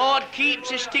 The Lord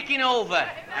keeps us ticking over.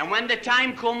 And when the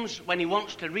time comes when he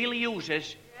wants to really use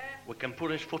us, we can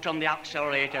put his foot on the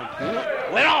accelerator.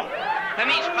 We're off. And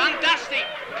it's fantastic.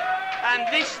 And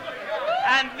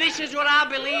this is what I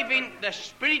believe in. The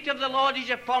Spirit of the Lord is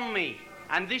upon me.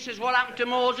 And this is what happened to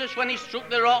Moses when he struck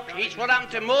the rock. It's what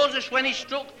happened to Moses when he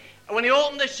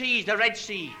opened the seas, the Red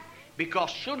Sea.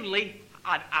 Because suddenly,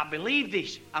 I believe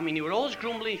this. I mean, he was always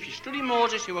grumbling. If you study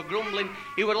Moses, he was grumbling.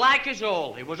 He was like us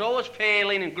all. He was always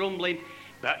failing and grumbling.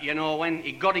 But, you know, when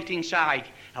he got it inside,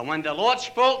 and when the Lord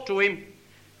spoke to him,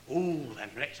 them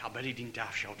wrecks, I bet he didn't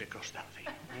half shout across that thing.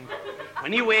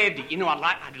 When he waved it, you know,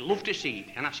 I'd love to see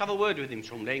it. And I'd have a word with him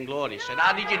someday in glory. He said,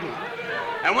 "How did you do it?"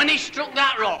 And when he struck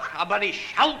that rock, I bet he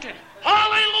shouted,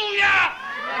 "Hallelujah!"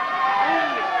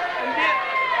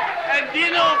 And do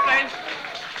you know, friends,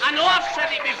 I know I've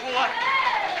said it before,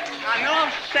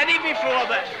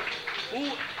 but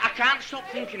I can't stop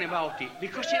thinking about it.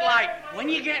 Because it's like, when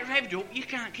you get revved up, you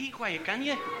can't keep quiet, can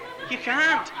you? You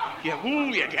can't. You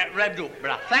get revved up.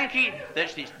 But I thank you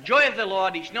that this joy of the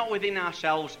Lord, it's not within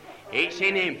ourselves, it's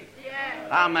in him.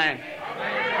 Amen.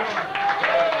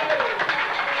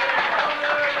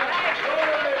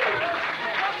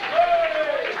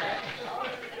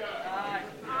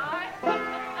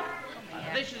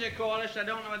 This is a chorus. I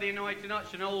don't know whether you know it or not.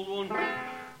 It's an old one.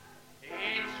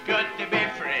 It's good to be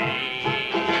free.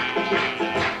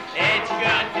 It's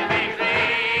good to be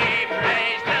free.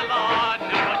 Praise the Lord.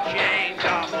 No chains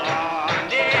of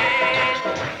bondage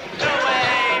to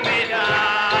weigh me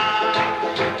down.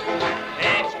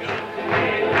 It's good to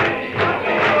be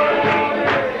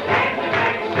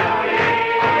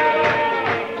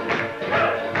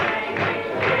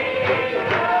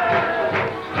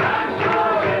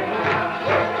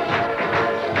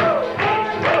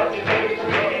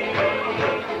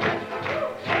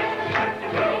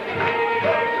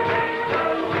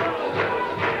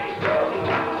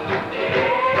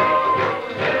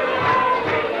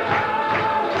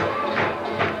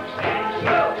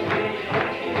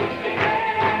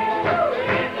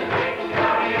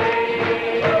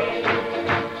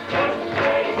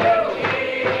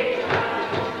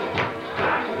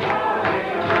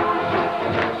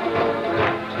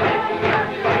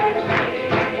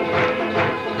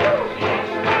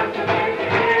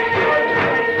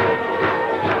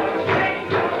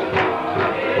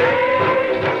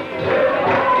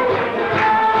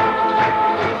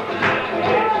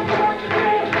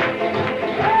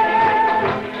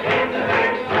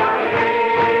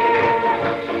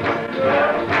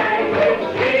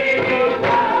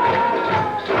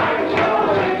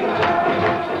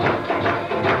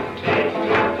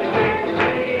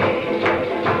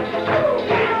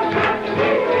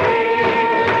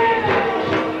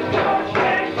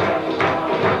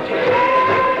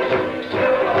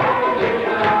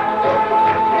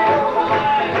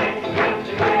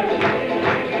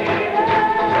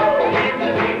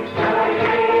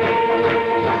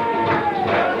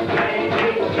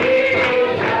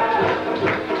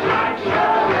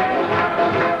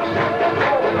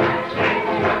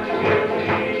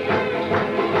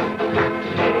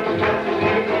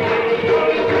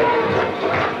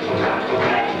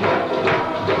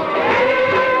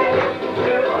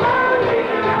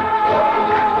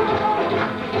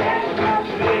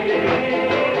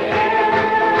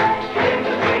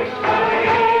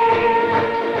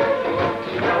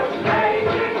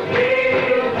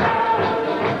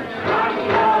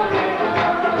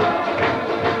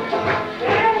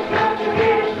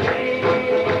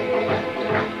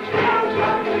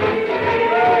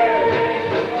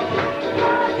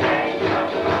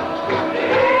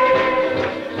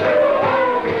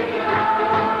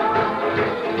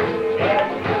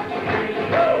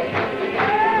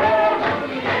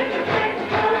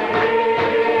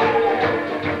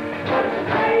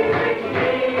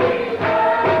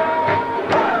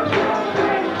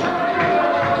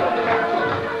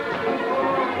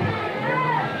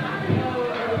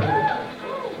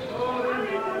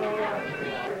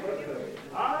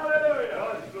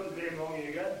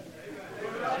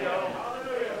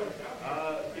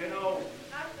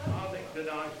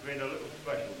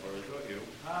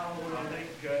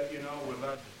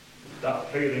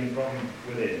that feeling from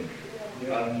within.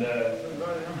 And,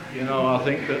 I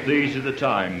think that these are the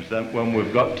times that when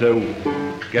we've got to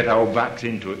get our backs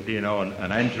into it,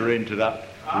 and enter into that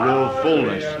real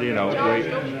fullness,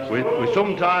 We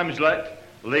sometimes let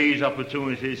these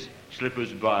opportunities slip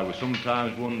us by. We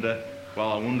sometimes wonder,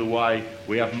 I wonder why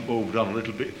we haven't moved on a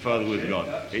little bit further with God.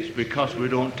 It's because we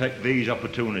don't take these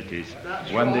opportunities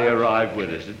when they arrive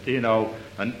with us,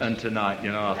 and tonight,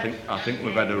 I think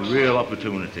we've had a real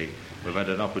opportunity. We've had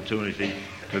an opportunity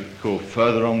to go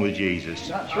further on with Jesus.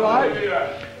 That's right.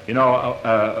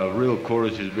 A real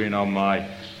chorus has been on my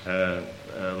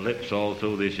lips all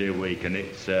through this here week, and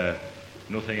it's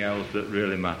nothing else that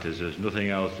really matters. There's nothing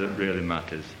else that really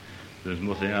matters. There's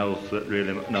nothing else that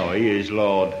really No, He is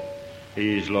Lord.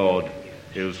 He is Lord.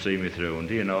 He'll see me through. And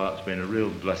that's been a real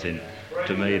blessing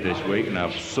to me this week, and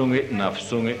I've sung it and I've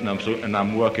sung it and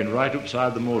I'm working right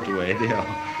upside the motorway,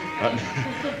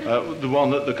 the one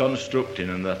that they're constructing,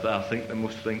 and that I think they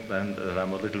must think then that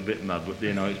I'm a little bit mad, but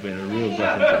it's been a real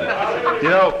blessing to me.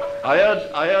 I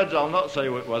heard, I'll not say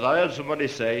what it was, I heard somebody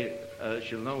say,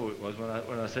 she'll know who it was when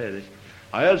I say this,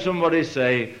 I heard somebody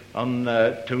say on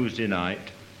Tuesday night,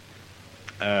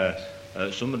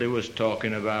 somebody was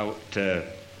talking about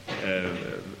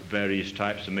various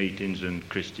types of meetings and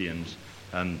Christians,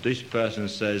 and this person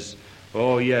says,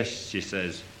 oh yes, she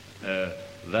says,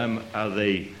 them are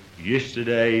the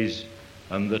yesterdays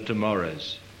and the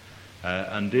tomorrows.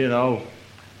 And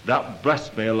that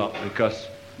blessed me a lot, because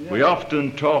we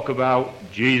often talk about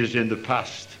Jesus in the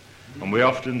past, and we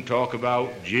often talk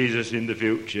about Jesus in the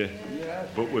future,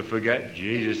 but we forget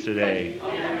Jesus today.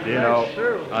 And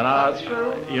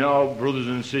brothers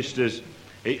and sisters,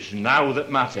 it's now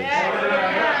that matters.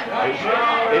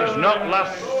 It's not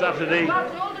last Saturday.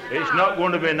 It's not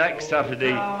going to be next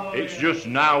Saturday. It's just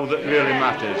now that really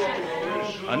matters.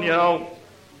 And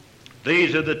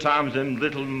these are the times and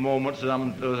little moments that I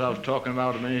was talking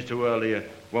about a minute or two earlier,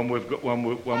 when we've got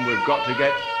to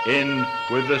get in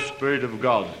with the Spirit of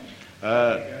God.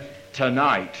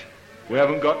 Tonight, we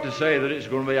haven't got to say that it's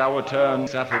going to be our turn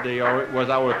Saturday or it was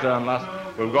our turn last.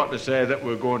 We've got to say that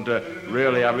we're going to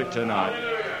really have it tonight.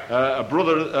 A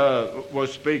brother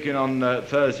was speaking on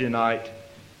Thursday night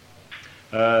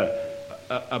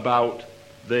about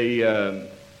the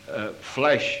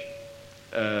flesh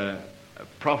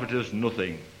profiteth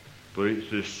nothing, but it's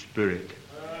the Spirit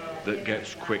that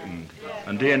gets quickened.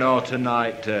 And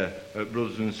tonight,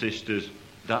 brothers and sisters,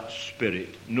 that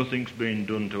Spirit, nothing's been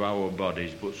done to our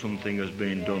bodies, but something has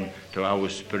been done to our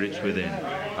spirits within.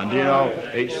 And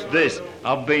it's this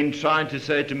I've been trying to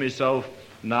say to myself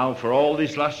now for all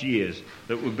these last years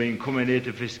that we've been coming here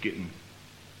to Fiskitton.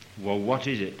 Well, what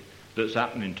is it that's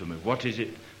happening to me? What is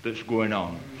it that's going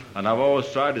on? And I've always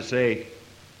tried to say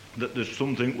that there's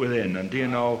something within. And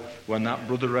when that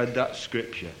brother read that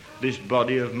scripture, this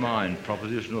body of mine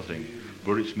profiteth nothing,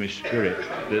 but it's my spirit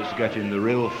that's getting the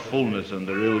real fullness and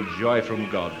the real joy from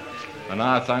God. And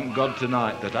I thank God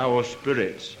tonight that our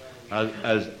spirits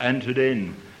has entered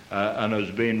in and has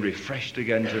been refreshed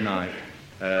again tonight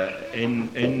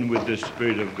in with the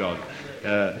Spirit of God.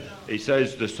 He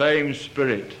says the same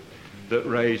Spirit that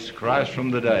raised Christ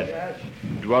from the dead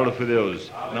dwelleth with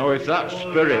us. Now if that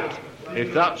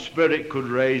Spirit could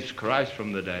raise Christ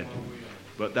from the dead,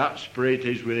 but that Spirit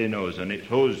is within us, and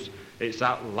it's us, it's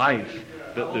that life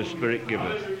that the Spirit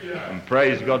giveth. And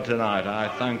praise God tonight, I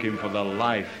thank Him for the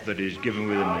life that He's given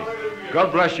within me.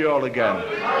 God bless you all again.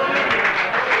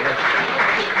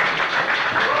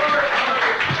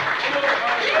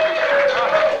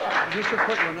 Just a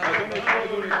quick one now.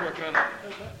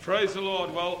 Praise the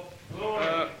Lord. Well,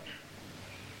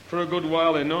 for a good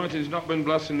while, the anointing's not been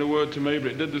blessing the word to me,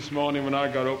 but it did this morning when I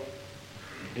got up.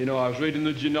 I was reading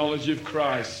the genealogy of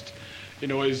Christ.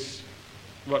 His,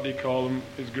 what do you call them,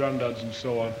 his granddads and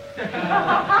so on.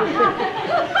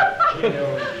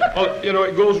 Well,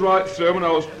 it goes right through, and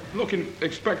I was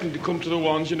expecting to come to the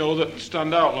ones, that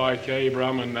stand out, like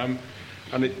Abraham and them.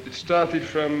 And it started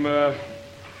from, it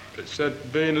said,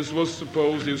 Venus was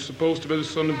supposed to be the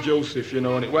son of Joseph,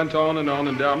 and it went on and on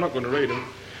and down. I'm not going to read them.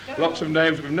 Lots of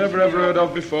names we've never ever heard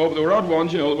of before, but there were odd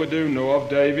ones, that we do know of,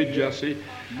 David, Jesse.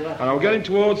 And I was getting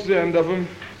towards the end of them.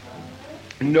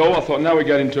 No, I thought, now we're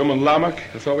getting to them. And Lamech,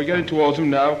 I thought, we're getting towards them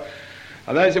now.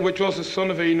 And then it said, which was the son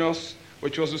of Enos,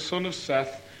 which was the son of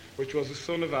Seth, which was the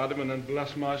son of Adam, and then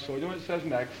bless my soul. You know what it says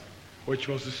next? Which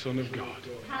was the Son of God.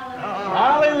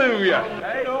 Hallelujah.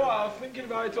 Hey, I was thinking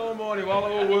about it all morning while I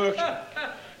was working.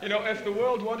 If the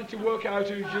world wanted to work out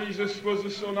who Jesus was the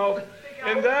Son of,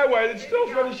 in their way, they'd still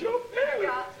finish up.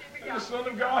 The Son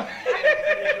of God.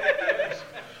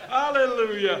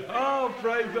 Hallelujah. Oh,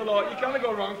 praise the Lord. You can't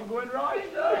go wrong for going right.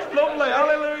 It's lovely.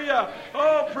 Hallelujah.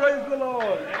 Oh, praise the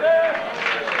Lord. Yeah.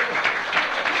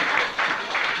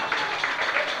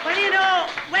 Well, you know,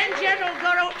 when Gerald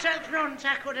got up to the front,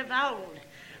 I could have howled.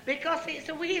 Because it's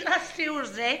a wee last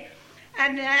Tuesday,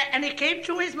 and he came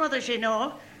to his mother's, you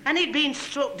know, and he'd been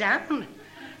struck down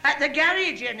at the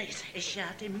garage, and he's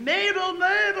shouting, Mabel,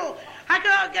 Mabel, I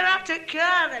can't get out of the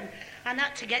car, and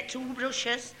had to get 2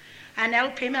 brushes and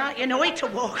help him out. You know, he had to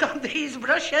walk on these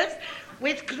brushes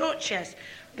with crutches.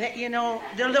 But, you know,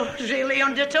 the Lord really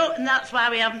undertook, and that's why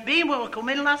we haven't been. We were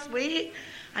coming last week,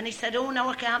 and he said, oh, no,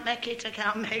 I can't make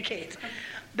it.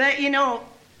 But, you know,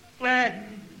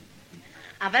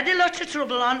 I've had a lot of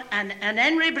trouble on, and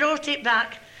Henry brought it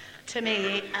back to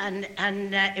me, and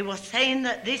he was saying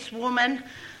that this woman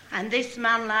and this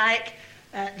man,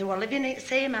 they were living in the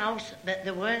same house, but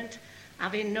they weren't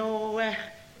having no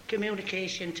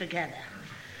communication together.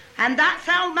 And that's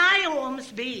how my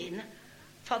home's been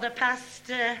for the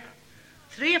past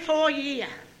 3 or 4 years.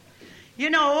 You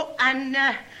know, and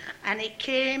it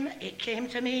came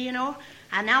to me, you know,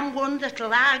 and I'm one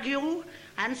that'll argue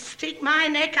and stick my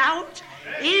neck out,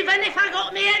 even if I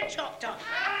got my head chopped off.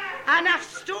 And I've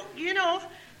stuck, you know,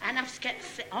 and I've kept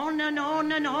on and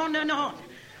on and on and on.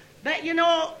 But, you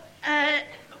know,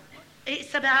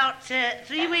 it's about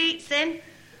 3 weeks in,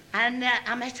 and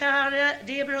I met our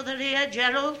dear brother here,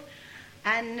 Gerald,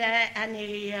 and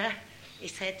he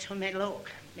said to me, look,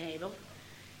 Mabel,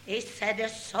 he said, a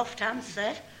soft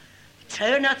answer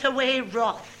turneth away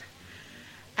wrath.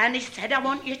 And he said, I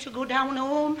want you to go down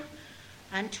home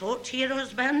and talk to your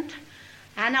husband,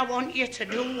 and I want you to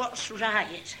do what's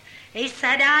right. He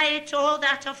said, I told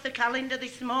that off the calendar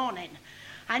this morning.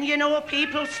 And you know,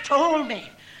 people's told me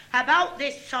about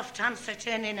this soft answer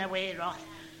turning away wrath,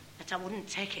 but I wouldn't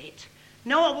take it.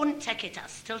 No, I wouldn't take it. I'd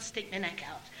still stick my neck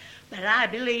out. But I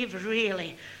believe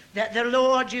really that the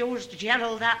Lord used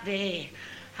Gerald that day.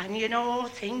 And you know,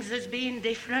 things has been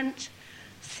different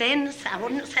since. I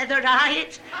wouldn't say they're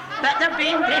right, but they've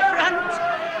been different.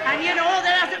 And you know,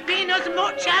 there hasn't been as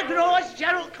much aggro as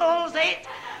Gerald calls it.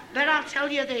 But I'll tell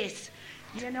you this,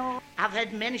 you know, I've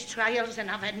had many trials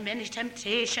and I've had many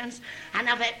temptations and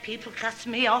I've had people cast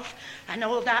me off and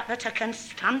all that, but I can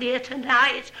stand here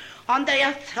tonight on the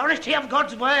authority of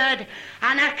God's word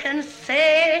and I can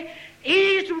say,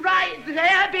 He's right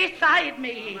there beside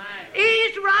me.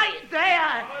 He's right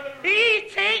there. He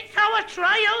takes our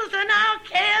trials and our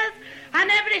cares and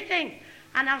everything.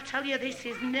 And I'll tell you this,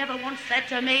 He's never once said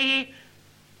to me,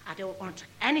 I don't want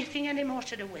anything anymore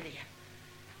to do with you.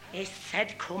 He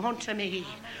said, come unto me,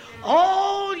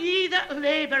 all ye that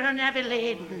labour and heavy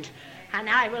laden, and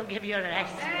I will give you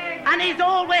rest. And He's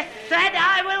always said,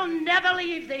 I will never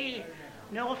leave thee,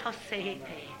 nor forsake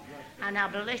thee. And I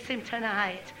bless Him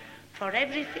tonight for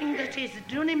everything that He's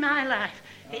done in my life.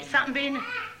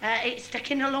 It's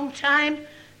taken a long time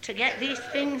to get these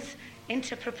things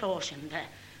into proportion, but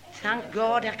thank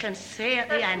God I can say at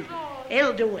the end,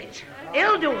 He'll do it.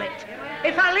 He'll do it.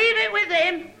 If I leave it with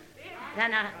Him,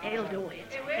 then He'll do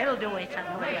it. He'll do it. I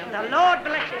know He will. The Lord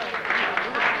bless you.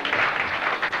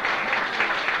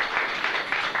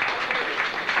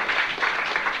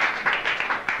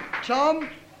 Tom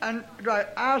and right,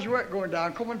 how's work going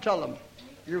down? Come and tell them.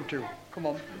 You two. Come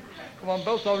on. Come on,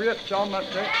 both of you. Tom, that's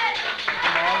it.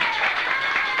 Come on.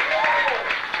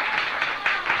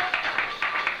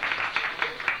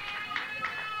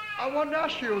 I want to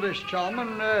ask you this, Tom,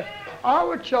 and I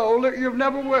was told that you've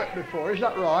never worked before. Is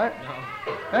that right?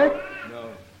 No. Eh? No.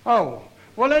 Oh.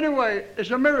 Well, anyway, it's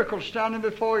a miracle standing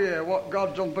before you, what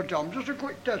God's done for Tom. Just a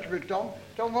quick test with Tom.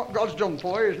 Tell him what God's done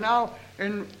for you. He's now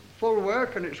in full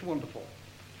work, and it's wonderful.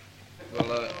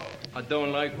 Well, I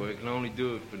don't like work, and I only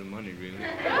do it for the money, really.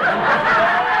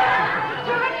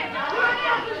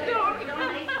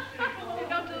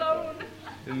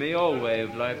 In my old way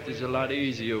of life, there's a lot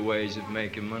easier ways of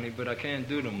making money, but I can't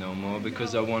do them no more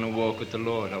because I want to walk with the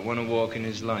Lord. I want to walk in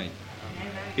His light.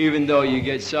 Even though you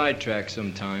get sidetracked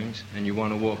sometimes, and you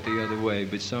want to walk the other way,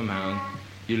 but somehow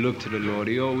you look to the Lord.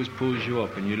 He always pulls you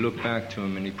up, and you look back to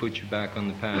Him, and He puts you back on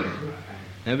the path.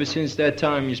 Ever since that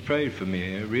time, He's prayed for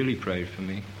me. He really prayed for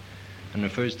me. And the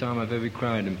first time I've ever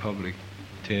cried in public,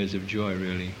 tears of joy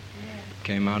really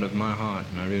came out of my heart,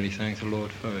 and I really thank the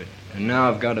Lord for it. And now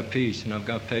I've got a peace and I've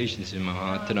got patience in my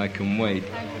heart that I can wait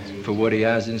for what He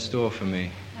has in store for me.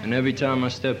 And every time I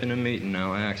step in a meeting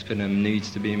now, I ask for them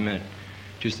needs to be met,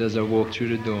 just as I walk through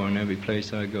the door in every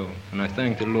place I go. And I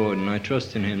thank the Lord, and I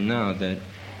trust in Him now that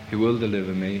He will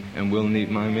deliver me and will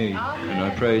meet my need. And I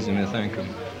praise Him and thank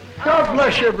Him. God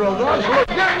bless you, brother.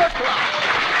 Give him a clap.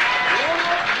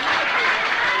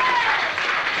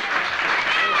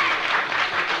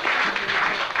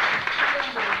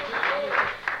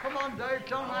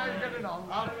 tell them how you're getting on,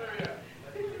 lad.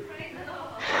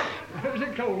 Is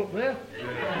it cold up there?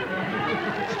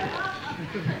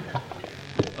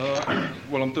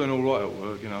 Well, I'm doing all right at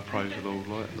work, you know, praise the Lord,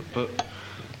 like. But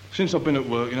since I've been at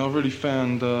work, you know, I've really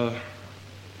found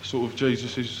sort of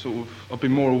Jesus is sort of, I've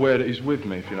been more aware that he's with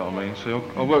me, if you know what I mean. So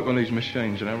I work on these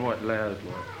machines and they're right loud,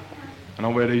 like. And I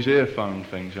wear these earphone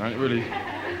things, you know, it really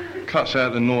cuts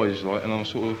out the noise, like, and I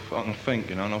can think,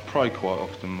 you know, and I pray quite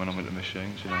often when I'm at the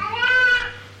machines, you know.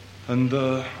 And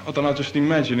I don't know, just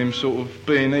imagine him sort of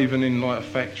being even in like a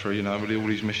factory, you know, with all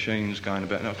these machines going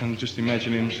about, and I can just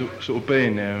imagine him sort of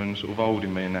being there and sort of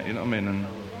holding me and that, you know what I mean, and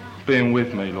being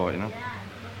with me, like, you know.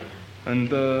 And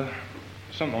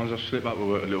sometimes I slip up at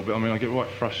work a little bit. I mean, I get right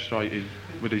frustrated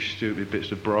with these stupid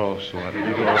bits of brass, like, that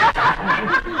you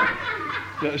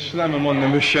got to slam them on the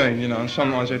machine, you know, and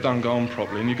sometimes they don't go on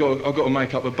properly, and I've got to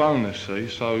make up a bonus, see,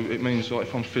 so it means, like,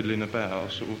 if I'm fiddling about,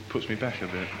 it sort of puts me back a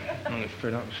bit. I get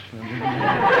fed up,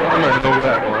 all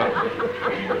that, like.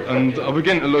 And I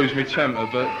begin to lose my temper,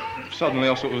 but suddenly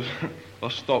I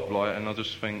stop, like, and I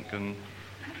just think, and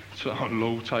so, oh,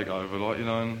 Lord, take over, like, you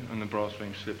know, and the brass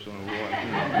thing slips on all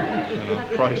right, you know, and I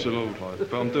praise the Lord, like,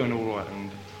 but I'm doing all right, and,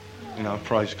 you know,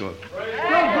 praise God.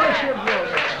 God bless you,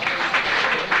 brother.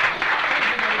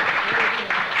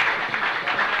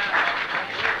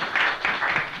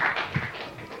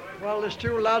 Well, there's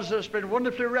two lads that's been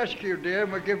wonderfully rescued here,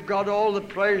 and we give God all the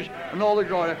praise and all the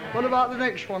glory. What about the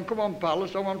next one? Come on, pal,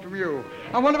 let's have one from you.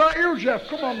 And what about you, Jeff?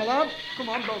 Come on, my lad. Come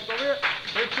on, both of you.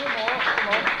 There's two more.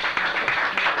 Come on.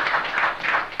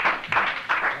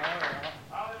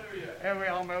 Here we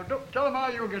are, Mel. Tell them how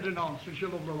you're getting on, since you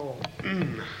love the Lord.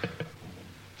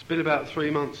 It's been about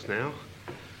 3 months now.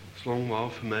 It's a long while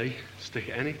for me to stick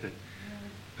at anything.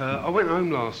 I went home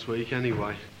last week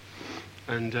anyway,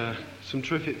 and some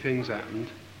terrific things happened.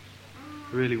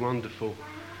 Really wonderful.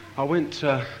 I was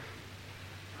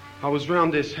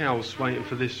round this house waiting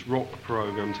for this rock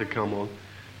program to come on,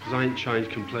 because I ain't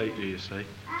changed completely, you see.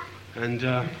 And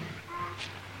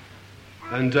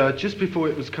just before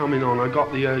it was coming on, I got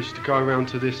the urge to go around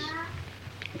to this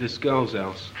girl's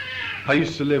house. I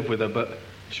used to live with her, but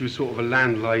she was sort of a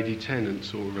landlady-tenant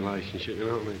sort of relationship, you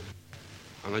know what I mean?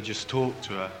 And I just talked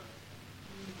to her,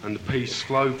 and the peace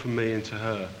flowed from me into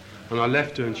her. And I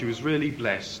left her, and she was really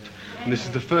blessed. And this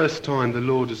is the first time the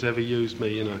Lord has ever used me,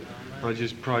 you know. I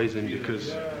just praise him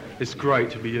because it's great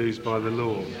to be used by the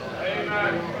Lord.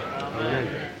 Amen.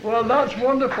 Well, that's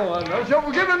wonderful, I know. So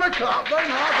we'll give him a clap, then.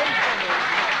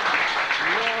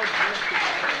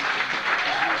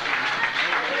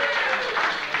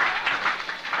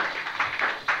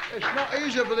 It's not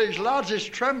easy for these lads. He's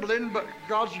trembling, but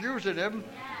God's using him.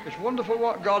 It's wonderful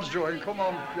what God's doing. Come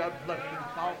on, God bless you,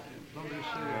 pal. Lovely to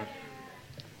see you.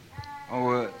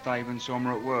 Oh, Dave and Tom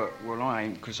are at work. Well, I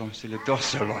ain't, because I'm still a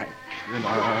dosser, like, you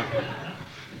know.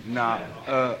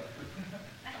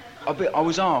 I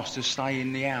was asked to stay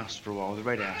in the house for a while, the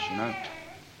Red House, you know,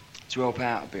 to help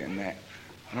out a bit and that.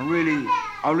 And I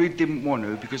really didn't want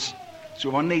to, because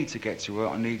sort of I need to get to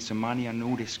work. I need some money and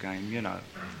all this game, you know.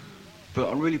 But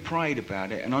I really prayed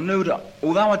about it, and I knew that,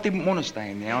 although I didn't want to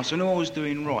stay in the house, I knew I was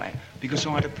doing right, because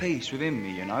I had a peace within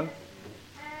me, you know.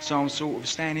 So I'm sort of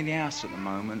staying in the house at the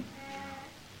moment.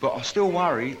 But I still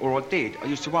worry, or I did. I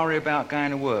used to worry about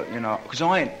going to work, you know, because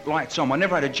I ain't like Tom. I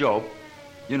never had a job,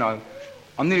 you know.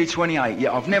 I'm nearly 28,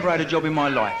 yet I've never had a job in my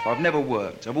life. I've never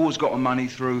worked. I've always got my money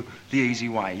through the easy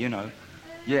way, you know.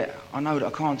 Yeah, I know that I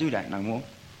can't do that no more.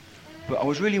 But I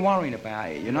was really worrying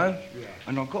about it, you know.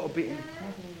 And I got a bit in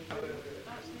trouble.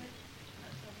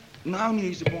 Not only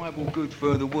is the Bible good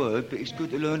for the word, but it's good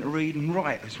to learn to read and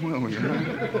write as well, you know.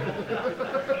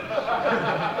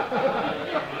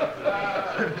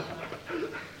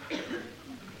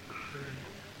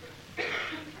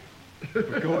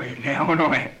 Forgot it now, haven't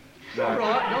I? It's all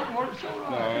right, don't worry, it's all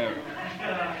right.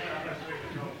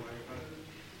 No,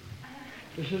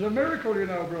 This is a miracle, you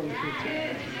know, brother.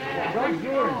 What God's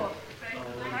doing.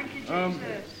 Thank you, Jesus.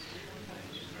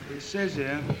 It says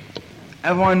here,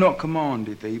 have I not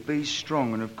commanded thee, be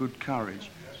strong and of good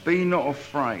courage. Be not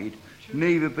afraid,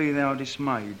 neither be thou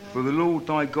dismayed. For the Lord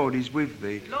thy God is with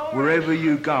thee. Wherever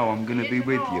you go, I'm going to be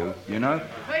with you, you know.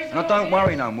 And I don't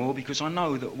worry no more, because I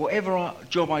know that whatever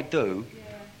job I do,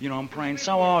 you know, I'm praying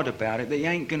so hard about it that he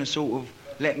ain't going to sort of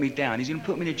let me down. He's going to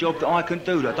put me in a job that I can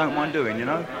do, that I don't mind doing, you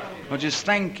know. I just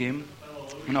thank him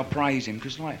and I praise him,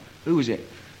 because, like, who was it?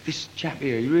 This chap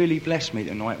here, he really blessed me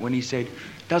tonight when he said,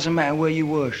 doesn't matter where you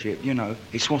worship, you know,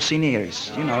 it's what's in here, it's,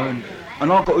 you know,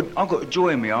 and I've got a joy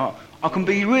in my heart. I can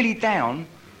be really down,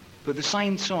 but at the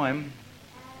same time,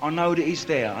 I know that he's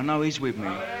there. I know he's with me.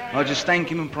 I just thank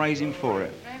him and praise him for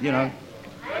it, you know.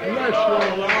 Bless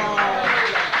you, Lord.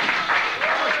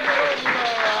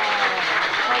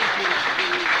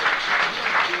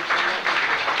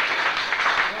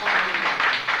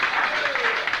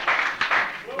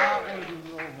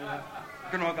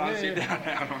 Can I go and sit down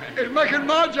now? It's making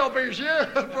my job easier.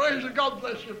 Praise God,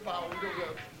 bless you, pal.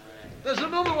 There's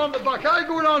another one at the back. How you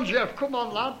going on, Jeff? Come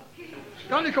on, lad.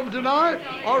 Can you come tonight?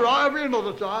 All right, I'll be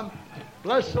another time.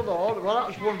 Bless the Lord. Well,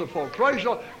 that's wonderful. Praise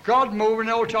God. God moving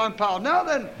all time, pal. Now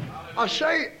then, I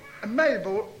say,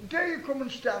 Mabel, dare you come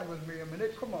and stand with me a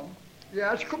minute? Come on.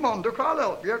 Yes, come on, Duck. I'll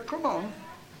help you. Come on.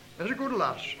 There's a good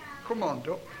lass. Come on,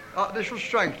 Duck. This will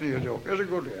strengthen you, Duck. There's a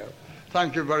good help.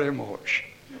 Thank you very much.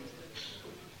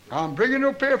 I'm bringing you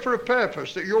up here for a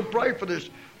purpose, that you'll pray for this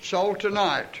soul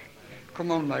tonight.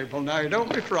 Come on, Mabel. Now, you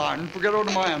don't be frightened. Get out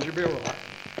of my hands. You'll be all right.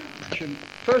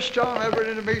 First time ever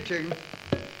in a meeting.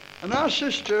 And our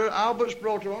sister, Albert's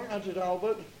brought her on. That's it,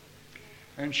 Albert.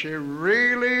 And she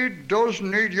really does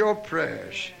need your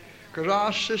prayers. Because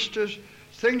our sister's,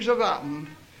 things have happened,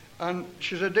 and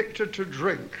she's addicted to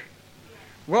drink.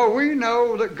 Well, we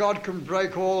know that God can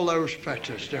break all those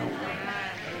fetters, don't we?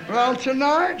 Well,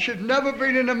 tonight, she'd never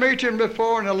been in a meeting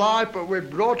before in her life, but we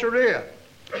brought her here.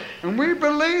 And we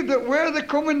believe that where they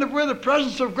come in, where the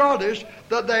presence of God is,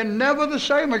 that they're never the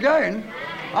same again.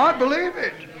 I believe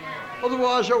it.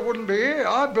 Otherwise, I wouldn't be here.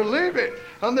 I believe it.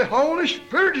 And the Holy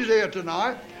Spirit is here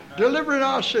tonight, delivering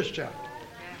our sister.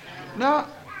 Now,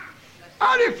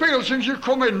 how do you feel since you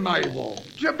come in, Mabel?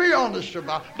 You be honest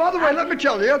about it. By the way, let me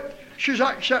tell you, she's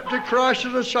accepted Christ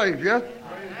as a Saviour.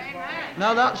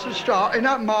 Now, that's the start. Isn't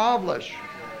that marvellous?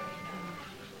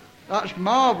 That's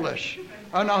marvellous.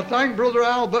 And I thank Brother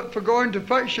Albert for going to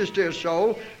fetch this dear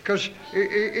soul, because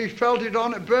he felt it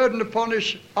on a burden upon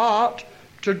his heart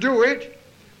to do it,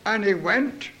 and he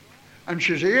went, and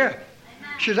she's here.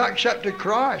 She's accepted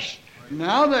Christ.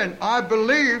 Now then, I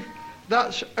believe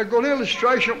that's a good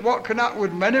illustration of what can happen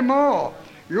with many more.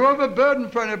 You have a burden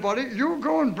for anybody, you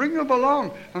go and bring them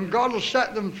along, and God will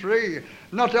set them free.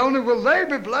 Not only will they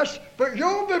be blessed, but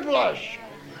you'll be blessed.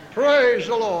 Praise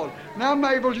the Lord. Now,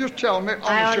 Mabel, just tell me,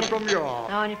 honestly from your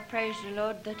heart. I want to praise the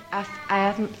Lord that I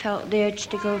haven't felt the urge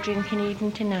to go drinking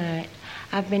even tonight.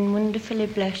 I've been wonderfully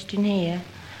blessed in here,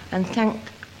 and thank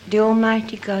the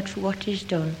Almighty God for what He's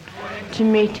done to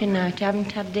me tonight. I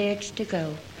haven't had the urge to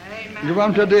go. You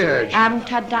haven't had the urge? I haven't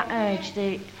had that urge,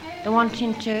 the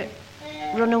wanting to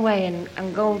run away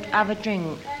and go have a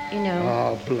drink, you know.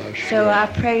 Oh, bless you. So I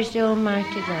praise the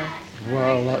Almighty God.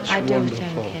 Well, that's wonderful. I do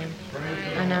thank Him.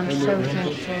 And I'm so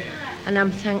thankful. And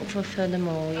I'm thankful for them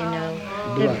all, you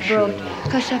know. Bless you.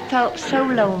 Because I felt so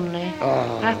lonely.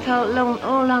 Oh. I felt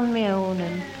all on my own,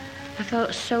 and I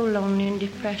felt so lonely and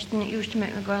depressed, and it used to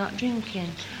make me go out drinking.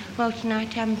 Well, tonight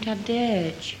I haven't had the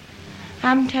urge. I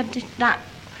haven't had that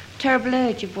terrible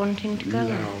urge of wanting to go.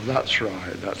 No, that's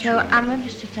right, so right. I'm ever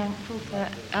so thankful for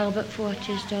Albert for what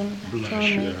he's done Bless for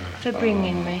me, you. for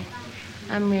bringing me.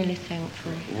 I'm really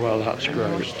thankful. Well, that's great.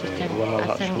 Well, I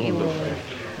that's thank wonderful. you all.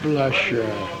 Bless you.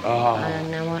 Oh.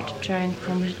 And I want to try and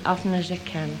come as often as I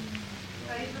can.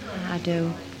 I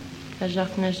do. As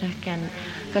often as I can.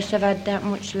 Because I've had that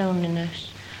much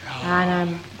loneliness.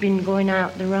 And I've been going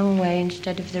out the wrong way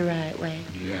instead of the right way.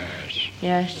 Yes.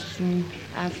 Yes, and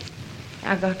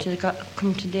I got to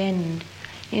come to the end.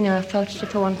 You know, I felt as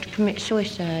if I wanted to commit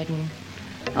suicide. And,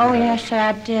 oh, yes, I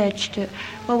had the urge to.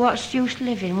 Well, what's the use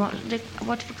living? What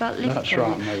have I got living That's for?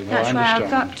 right, Mabel, That's why I I've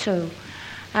got to.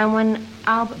 And when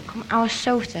Albert come, I was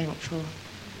so thankful.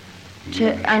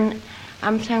 And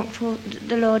I'm thankful that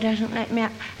the Lord hasn't let me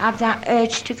have that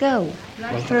urge to go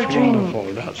for a drink.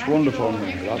 Wonderful. That's wonderful,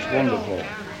 Mabel. That's wonderful.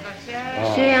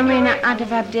 Oh. See, I mean, I'd have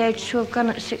had the urge to have gone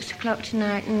at 6 o'clock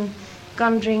tonight and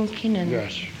gone drinking and...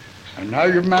 Yes. And now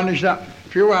you've managed that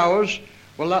few hours.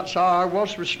 Well, that's how I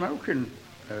was with smoking,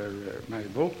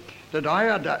 Mabel. That I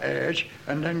had that urge,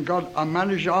 and then I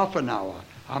managed half an hour.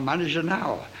 I managed an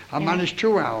hour. I managed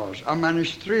 2 hours. I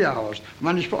managed 3 hours. I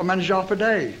managed half a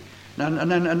day. And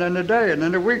then a day, and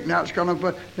then a week. Now it's gone on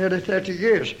for nearly 30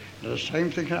 years. The same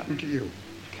thing can happen to you.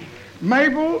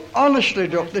 Mabel, honestly,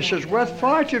 Doc, this is worth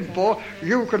fighting for.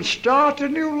 You can start a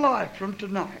new life from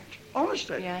tonight.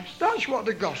 Honestly. Yes. That's what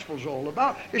the gospel's all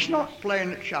about. It's not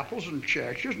playing at chapels and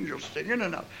churches and just singing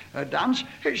and a dance.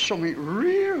 It's something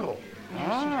real.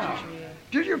 Yes, it is real.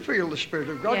 Did you feel the Spirit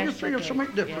of God? Yes, You feel I did.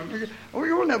 something different? Yes. Oh,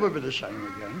 you'll never be the same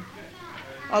again.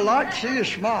 I like to see you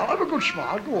smile. Have a good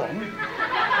smile. Go on.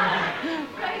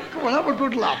 Go on, have a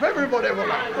good laugh. Everybody have a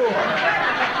laugh. Go on.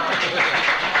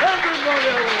 Everybody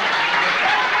have a laugh.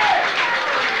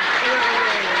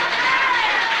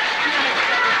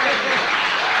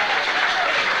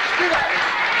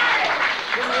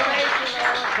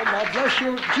 God bless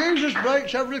you. Jesus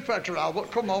breaks every fetter, Albert.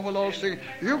 Come on, we'll all sing.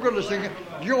 You're going to sing it.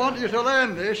 You want you to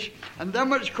learn this, and then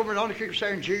when it's coming on, keep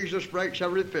saying Jesus breaks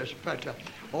every fetter.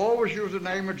 Always use the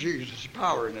name of Jesus. There's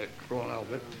power in it. Go on,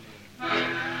 Albert.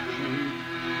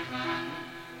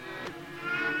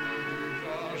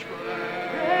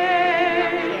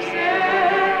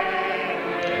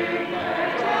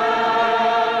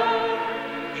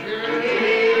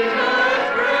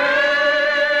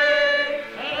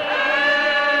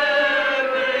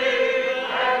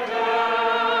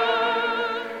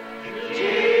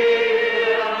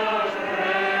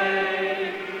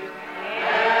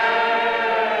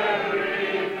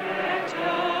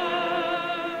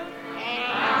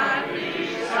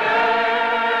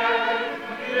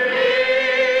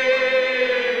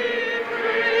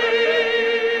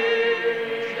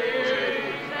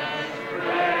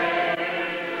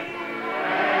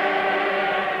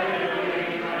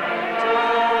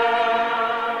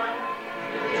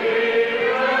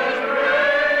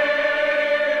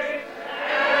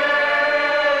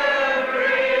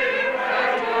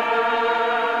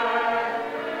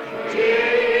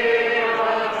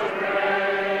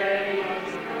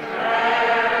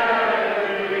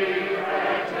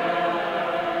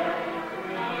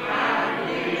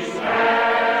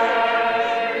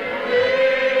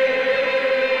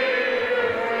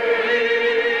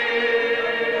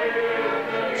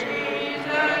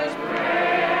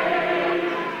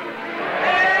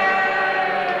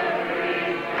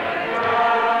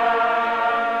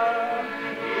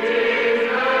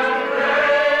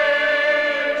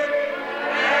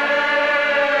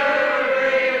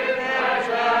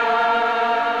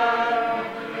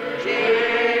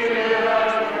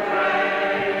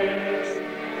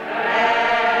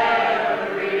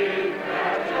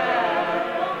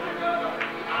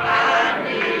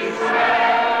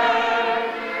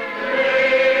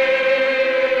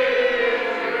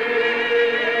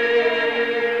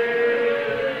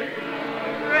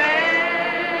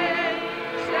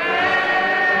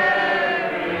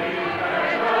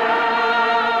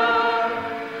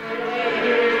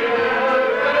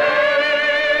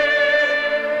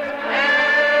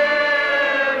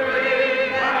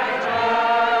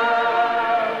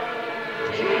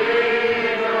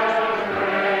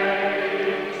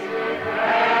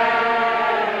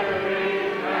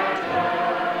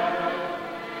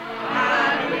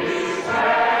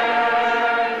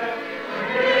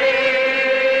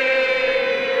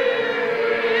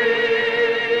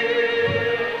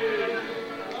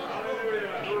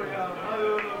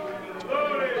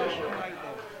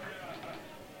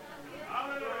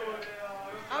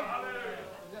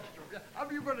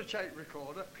 Tape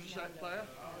recorder, cassette player.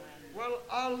 Well,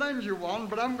 I'll lend you one,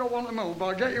 but I haven't got one to move.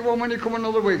 I'll get you one when you come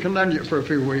another week and lend you it for a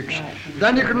few weeks. Right.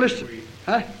 Then you can listen.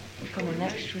 Huh? Coming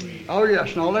next week. Oh,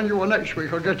 yes, and I'll lend you one next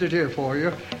week. I'll get it here for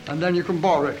you, and then you can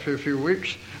borrow it for a few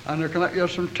weeks, and I can let you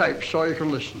have some tapes so you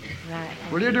can listen. Right.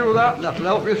 Will you do that? That'll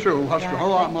help you through. That's right.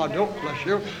 All right, my duck, bless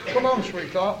you. Come on,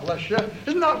 sweetheart, bless you.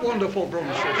 Isn't that wonderful, brother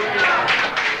and sister?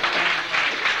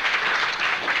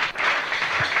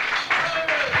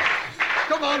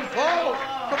 Come on, Paul.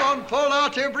 Come on, Paul,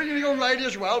 out here. Bring the young lady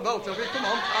as well, both of you. Come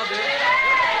on, out here.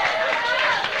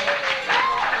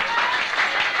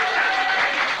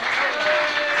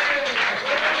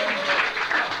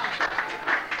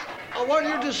 I want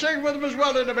you to sing with them as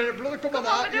well in a minute, brother. Come on,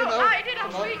 out, you know. I did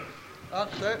last week.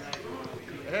 That's it.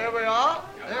 Here we are.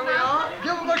 Here we are.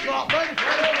 Give them a clap, then.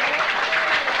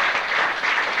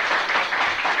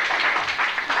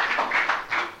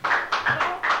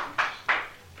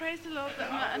 Praise the Lord that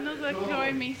I'm at another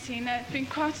glory meeting. It's been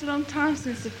quite a long time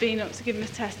since I've been up to give my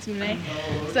testimony.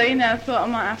 So, I thought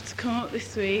I might have to come up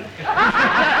this week.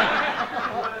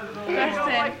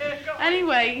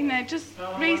 Anyway, just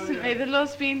recently the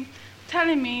Lord's been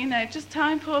telling me, just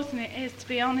how important it is to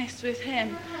be honest with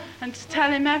Him and to tell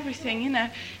Him everything,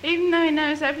 Even though He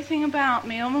knows everything about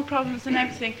me, all my problems and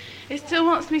everything, He still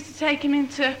wants me to take Him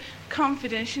into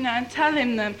confidence, and tell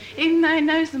Him them, even though He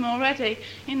knows them already,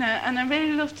 and I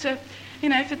really love to,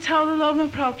 if I tell the Lord my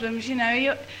problems, He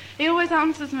always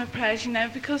answers my prayers,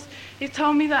 because He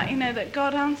told me that, that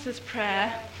God answers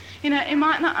prayer. He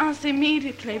might not answer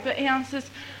immediately, but He answers,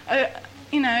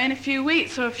 in a few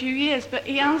weeks or a few years, but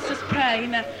He answers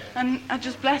prayer, and I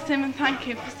just bless Him and thank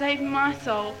Him for saving my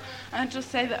soul, and I just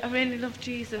say that I really love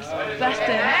Jesus. Bless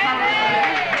Him.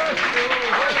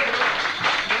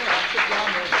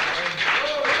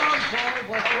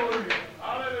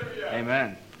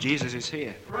 Amen. Jesus is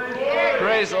here.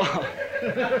 Praise the Lord.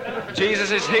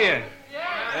 Jesus is here.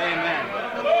 Amen.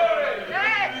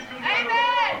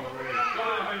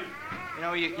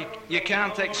 You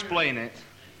can't explain it.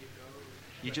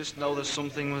 you just know there's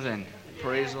something within.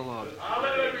 Praise the Lord.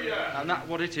 And that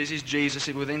what it is Jesus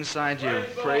within inside you.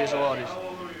 Praise the Lord.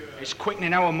 It's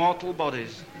quickening our mortal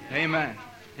bodies. Amen.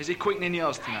 Is he quickening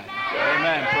yours tonight?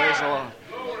 Amen. Praise the Lord.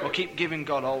 We'll keep giving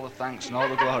God all the thanks and all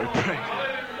the glory. Praise.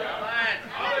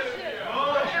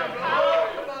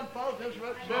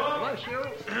 Bless you.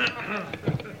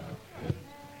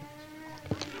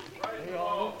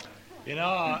 You know,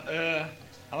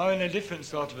 I'm having a different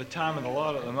sort of a time of the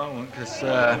Lord at the moment because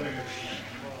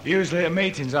usually at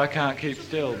meetings I can't keep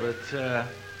still, but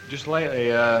just lately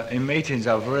in meetings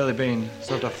I've really been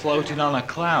sort of floating on a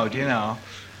cloud, you know.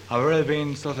 I've really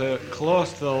been sort of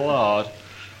close to the Lord,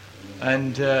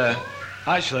 and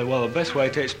actually, well, the best way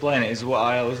to explain it is what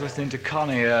I was listening to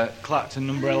Connie Clapton,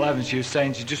 number 11. She was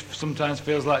saying she just sometimes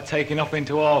feels like taking off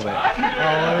into orbit.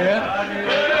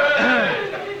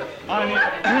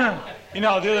 Hallelujah. You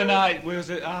know, the other night we was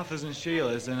at Arthur's and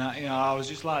Sheila's, and I was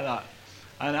just like that.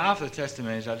 And half the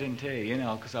testimonies I didn't hear, you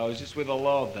know, because I was just with the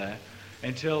Lord there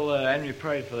until Henry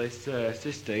prayed for this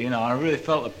sister, you know, and I really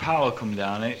felt the power come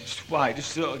down. It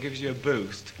just sort of gives you a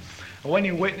boost. And when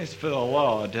you witness for the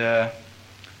Lord,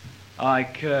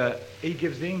 he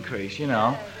gives the increase, you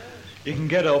know. You can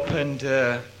get up and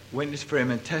witness for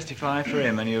him and testify for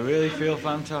him, and you really feel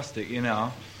fantastic, you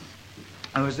know.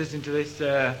 I was listening to this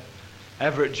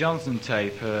Everett Johnson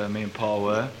tape, me and Paul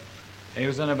were. He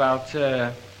was on about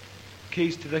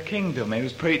keys to the kingdom. He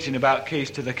was preaching about keys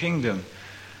to the kingdom.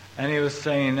 And he was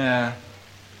saying,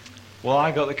 well,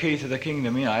 I got the key to the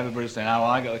kingdom. You know, everybody was saying, oh,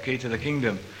 I got the key to the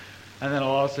kingdom. And then the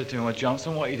Lord said to him, well,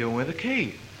 Johnson, what are you doing with the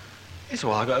key? He said,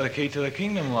 well, I got the key to the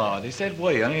kingdom, Lord. He said,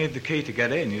 well, you only need the key to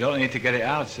get in. You don't need to get it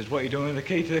out. He said, what are you doing with the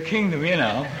key to the kingdom, you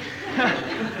know?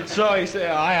 So he said,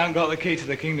 I haven't got the key to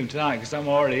the kingdom tonight because I'm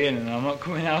already in and I'm not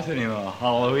coming out anymore.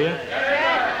 Hallelujah.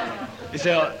 He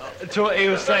said, he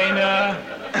was saying,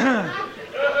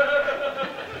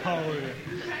 hallelujah.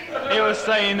 He was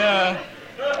saying, a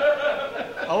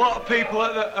lot of people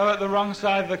are at the wrong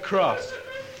side of the cross.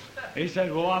 He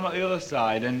said, well, I'm at the other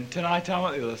side, and tonight I'm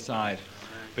at the other side.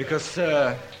 Because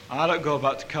I don't go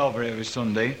back to Calvary every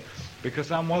Sunday,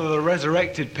 because I'm one of the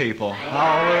resurrected people.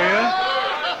 Hallelujah.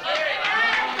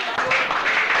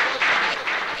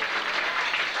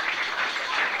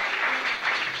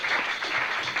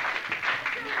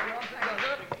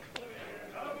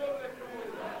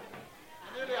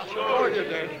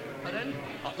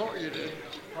 I thought you did.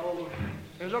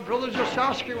 There's a brother just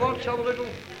asked you want to have a little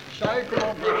say. Come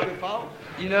on, bless you, pal.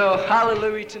 You know,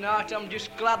 hallelujah tonight. I'm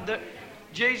just glad that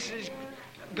Jesus has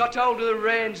got hold of the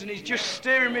reins and he's just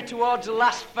steering me towards the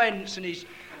last fence, and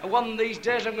one of these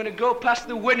days I'm going to go past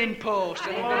the winning post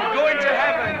and I'm going to go into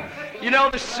heaven. You know,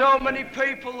 there's so many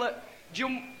people that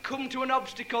come to an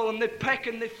obstacle and they peck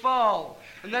and they fall,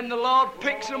 and then the Lord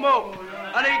picks them up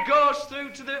and he goes through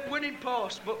to the winning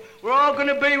post. But we're all going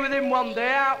to be with him one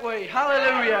day, aren't we?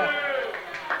 Hallelujah.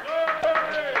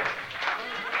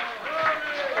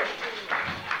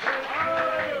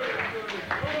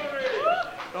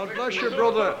 God bless you,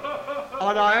 brother.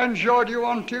 And I enjoyed you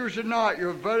on Tuesday night.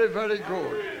 You're very, very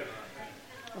good.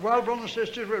 Well, brothers and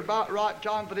sisters, we're about right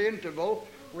time for the interval.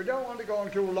 We don't want to go on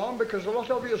too long because a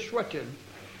lot of you are sweating.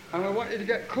 And we want you to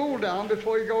get cooled down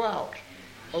before you go out.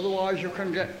 Otherwise you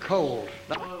can get cold.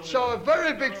 So a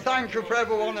very big thank you for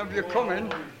every one of you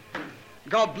coming.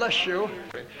 God bless you.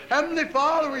 Heavenly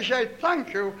Father, we say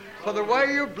thank you for the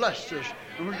way you blessed us.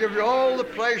 And we give you all the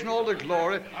praise and all the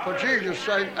glory. For Jesus'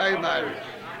 sake, amen.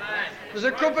 There's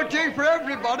a cup of tea for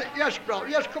everybody. Yes, brother.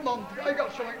 Yes, come on. I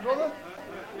got something, brother.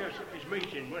 Yes, it's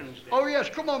meeting Wednesday. Oh, yes,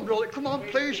 come on, brother. Come on,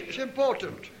 please. It's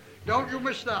important. Don't you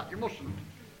miss that. You mustn't.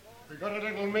 We've got a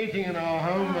little meeting in our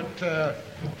home at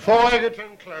 4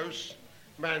 Egerton Close,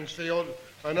 Mansfield.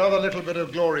 Another little bit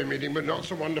of glory meeting, but not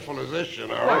so wonderful as this, you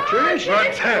know. Oh, geez. But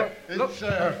it's...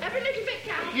 every little bit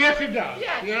counts. Yes, it does.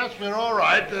 Yes, we're all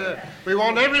right. We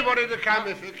want everybody to come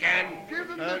if you can. Give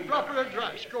them the proper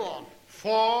address. Go on.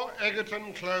 4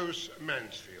 Egerton Close,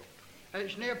 Mansfield.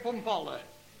 It's near Pumpolly.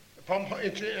 And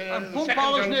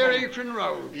Pumpolly's near Eakron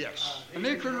Road. Yes. And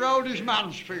Eakron Road is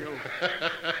Mansfield.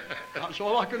 That's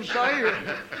all I can say.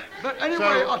 But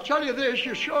anyway, I'll tell you this,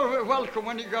 you're sure welcome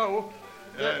when you go.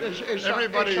 It's a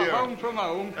home from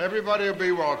home. Everybody will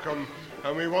be welcome.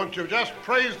 And we want to just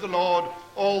praise the Lord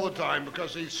all the time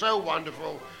because he's so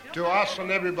wonderful to us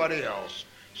and everybody else.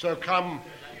 So come,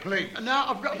 please.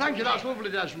 Now, thank you, that's lovely,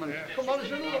 Desmond. Yes. Come on,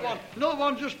 there's another one. Another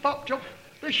one just popped up.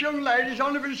 This young lady's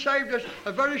only been saved us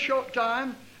a very short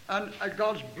time, and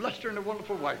God's blessed her in a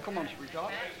wonderful way. Come on,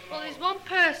 sweetheart. Well, there's one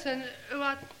person who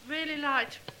I'd really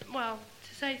like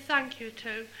to say thank you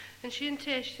to, and she's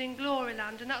in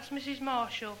Gloryland, and that's Mrs.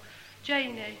 Marshall,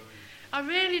 Janie. I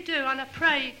really do, and I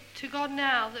pray to God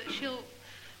now that she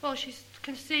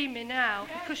can see me now,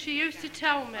 because she used to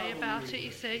tell me about it,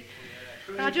 you see.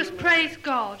 And I just praise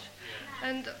God.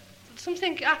 And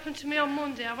something happened to me on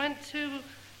Monday. I went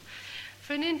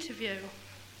for an interview,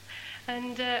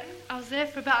 and I was there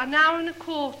for about an hour and a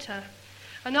quarter.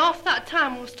 And half that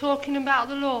time I was talking about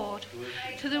the Lord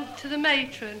to the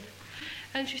matron,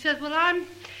 and she said, "Well, I'm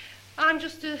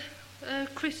just a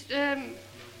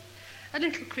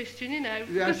little Christian, you know,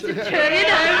 yes. just a church, you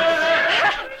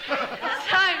know."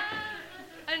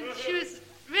 And she was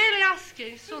really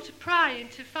asking, sort of prying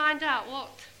to find out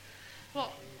what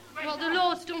the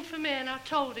Lord's done for me, and I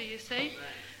told her, you see,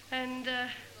 and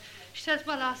she says,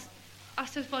 "Well, I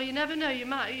says, well, you never know, you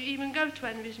might even go to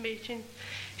Henry's meeting."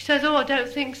 She says, "Oh, I don't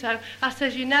think so." I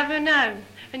says, "You never know,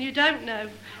 and you don't know."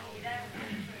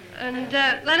 And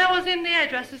then I was in the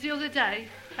hairdresser's the other day,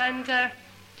 and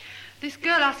this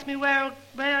girl asked me where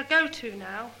I go to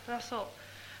now, and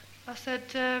I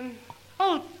said,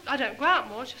 "Oh, I don't go out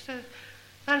much." And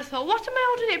I thought, what am I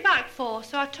holding it back for?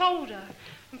 So I told her,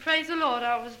 and praise the Lord,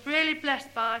 I was really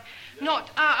blessed by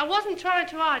I wasn't trying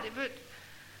to hide it, but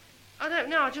I don't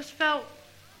know, I just felt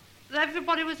that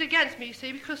everybody was against me, you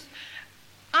see, because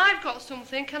I've got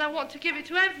something and I want to give it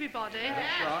to everybody.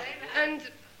 That's right. And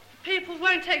people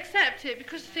won't accept it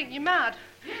because they think you're mad.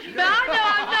 But I know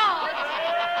I'm not.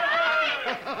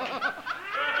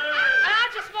 And I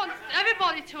just want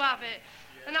everybody to have it.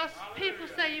 And people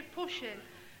say you're pushing,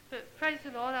 but praise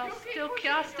the Lord, I'll still push.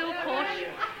 I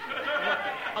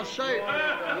say,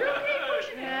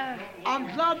 yeah.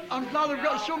 I'm glad I've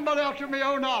got somebody out of my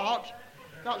own heart.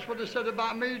 That's what they said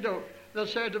about me, though. They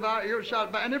said about you, said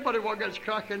about anybody what gets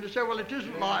cracking. They say, well, it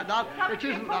isn't like that. It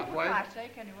isn't that way.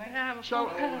 So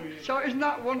isn't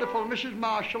that wonderful? Mrs.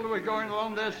 Marshall was going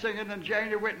along there singing, and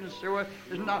Janie witnessed to her.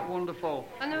 Isn't that wonderful?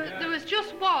 And there was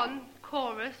just one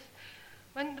chorus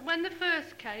when the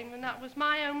first came, and that was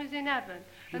 "My Home is in Heaven,"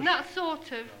 and that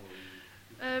sort of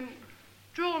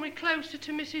drew me closer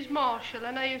to Mrs. Marshall,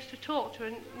 and I used to talk to her,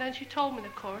 and then she told me the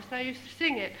chorus, and I used to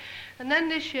sing it. And then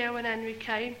this year when Henry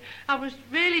came, I was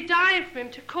really dying for him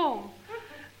to come,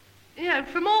 you know,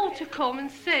 from all to come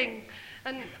and sing,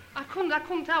 and I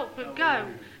couldn't help but go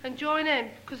and join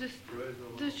in, because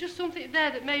there's just something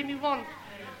there that made me want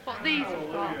what these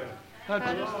have got.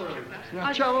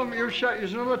 Now tell them,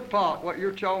 there's another part, what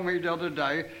you told me the other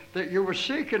day, that you were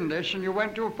seeking this and you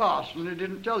went to a pastor and he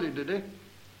didn't tell you, did he?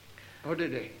 Or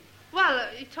did he? Well,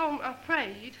 he told me, I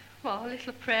prayed, well, a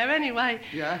little prayer anyway.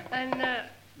 Yeah. And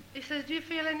he says, "Do you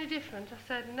feel any different?" I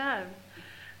said, "No."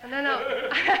 And then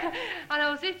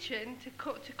I was itching to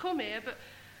come here, but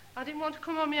I didn't want to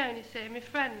come on my own, you see. My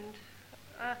friend,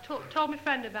 I told my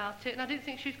friend about it, and I didn't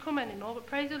think she'd come anymore, but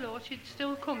praise the Lord, she'd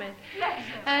still come in.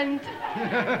 And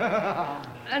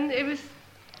it was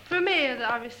from here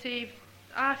that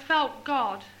I felt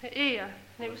God here,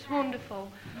 and it was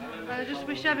wonderful. And I just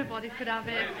wish everybody could have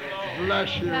it.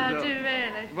 Bless you. I do,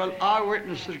 really. Well, I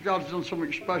witness that God's done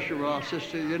something special with our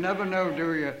sister. You never know,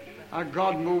 do you? Our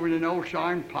God moving in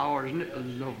old-time power, isn't it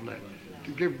lovely?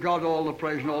 To give God all the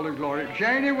praise and all the glory.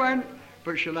 Janie went,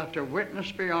 but she'll have to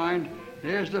witness behind.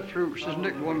 Here's the fruits, isn't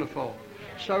it wonderful?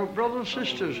 So, brothers and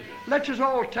sisters, let us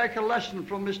all take a lesson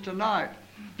from this tonight.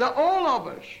 That all of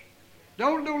us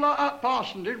don't do like that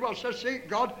parson did. Well, says, seek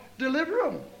God, deliver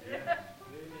them.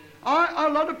 A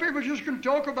lot of people just can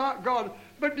talk about God,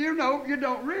 but you know, you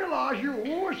don't realise you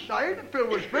always say it, filled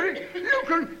with Spirit.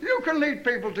 You can lead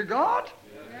people to God.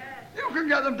 You can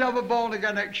get them to have a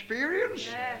born-again experience.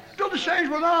 Do the same as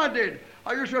what I did.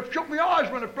 I used to have shut my eyes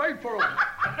when I prayed for them.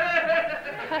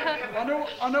 I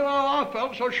know how I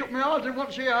felt, so I shut my eyes and want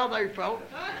to see how they felt.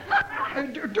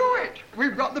 And do it.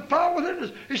 We've got the power within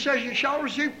us. He says you shall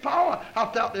receive power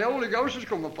after that the Holy Ghost has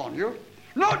come upon you.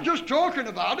 Not just talking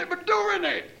about it, but doing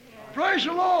it. Praise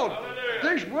the Lord.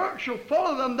 These works shall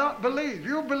follow them that believe.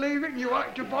 You believe it and you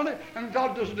act upon it, and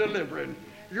God does delivering.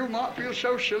 You might feel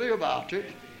so silly about it,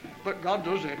 but God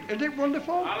does it. Isn't it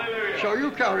wonderful? Hallelujah. So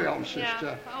you carry on, sister.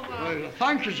 Yeah. Oh, well.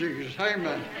 Thank you, Jesus.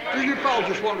 Amen. Does your pal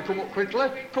just want to come up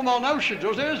quickly? Come on, now she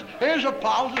does. Here's a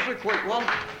pal, just a quick one.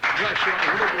 Bless you.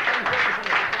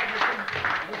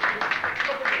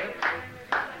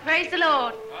 Praise the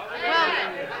Lord.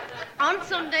 Well, on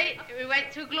Sunday, we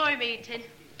went to a glory meeting.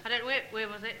 I don't know, where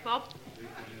was it, Bob?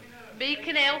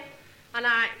 Beacon Hill. And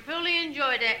I fully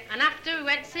enjoyed it. And after, we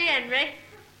went to see Henry.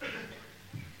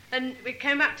 And we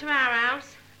came back to our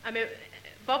house, and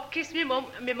Bob kissed my mum,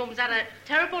 and my mum's had a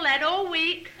terrible head all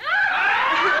week.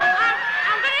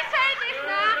 I'm going to say this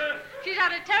now. She's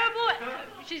had a terrible,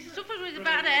 she's suffered with a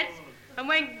bad head, and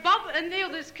when Bob and the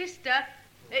others kissed her,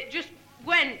 it just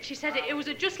Gwen, she said it was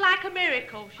just like a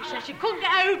miracle. She said she couldn't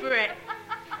get over it.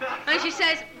 And she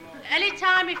says, any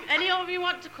time, if any of you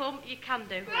want to come, you can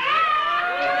do.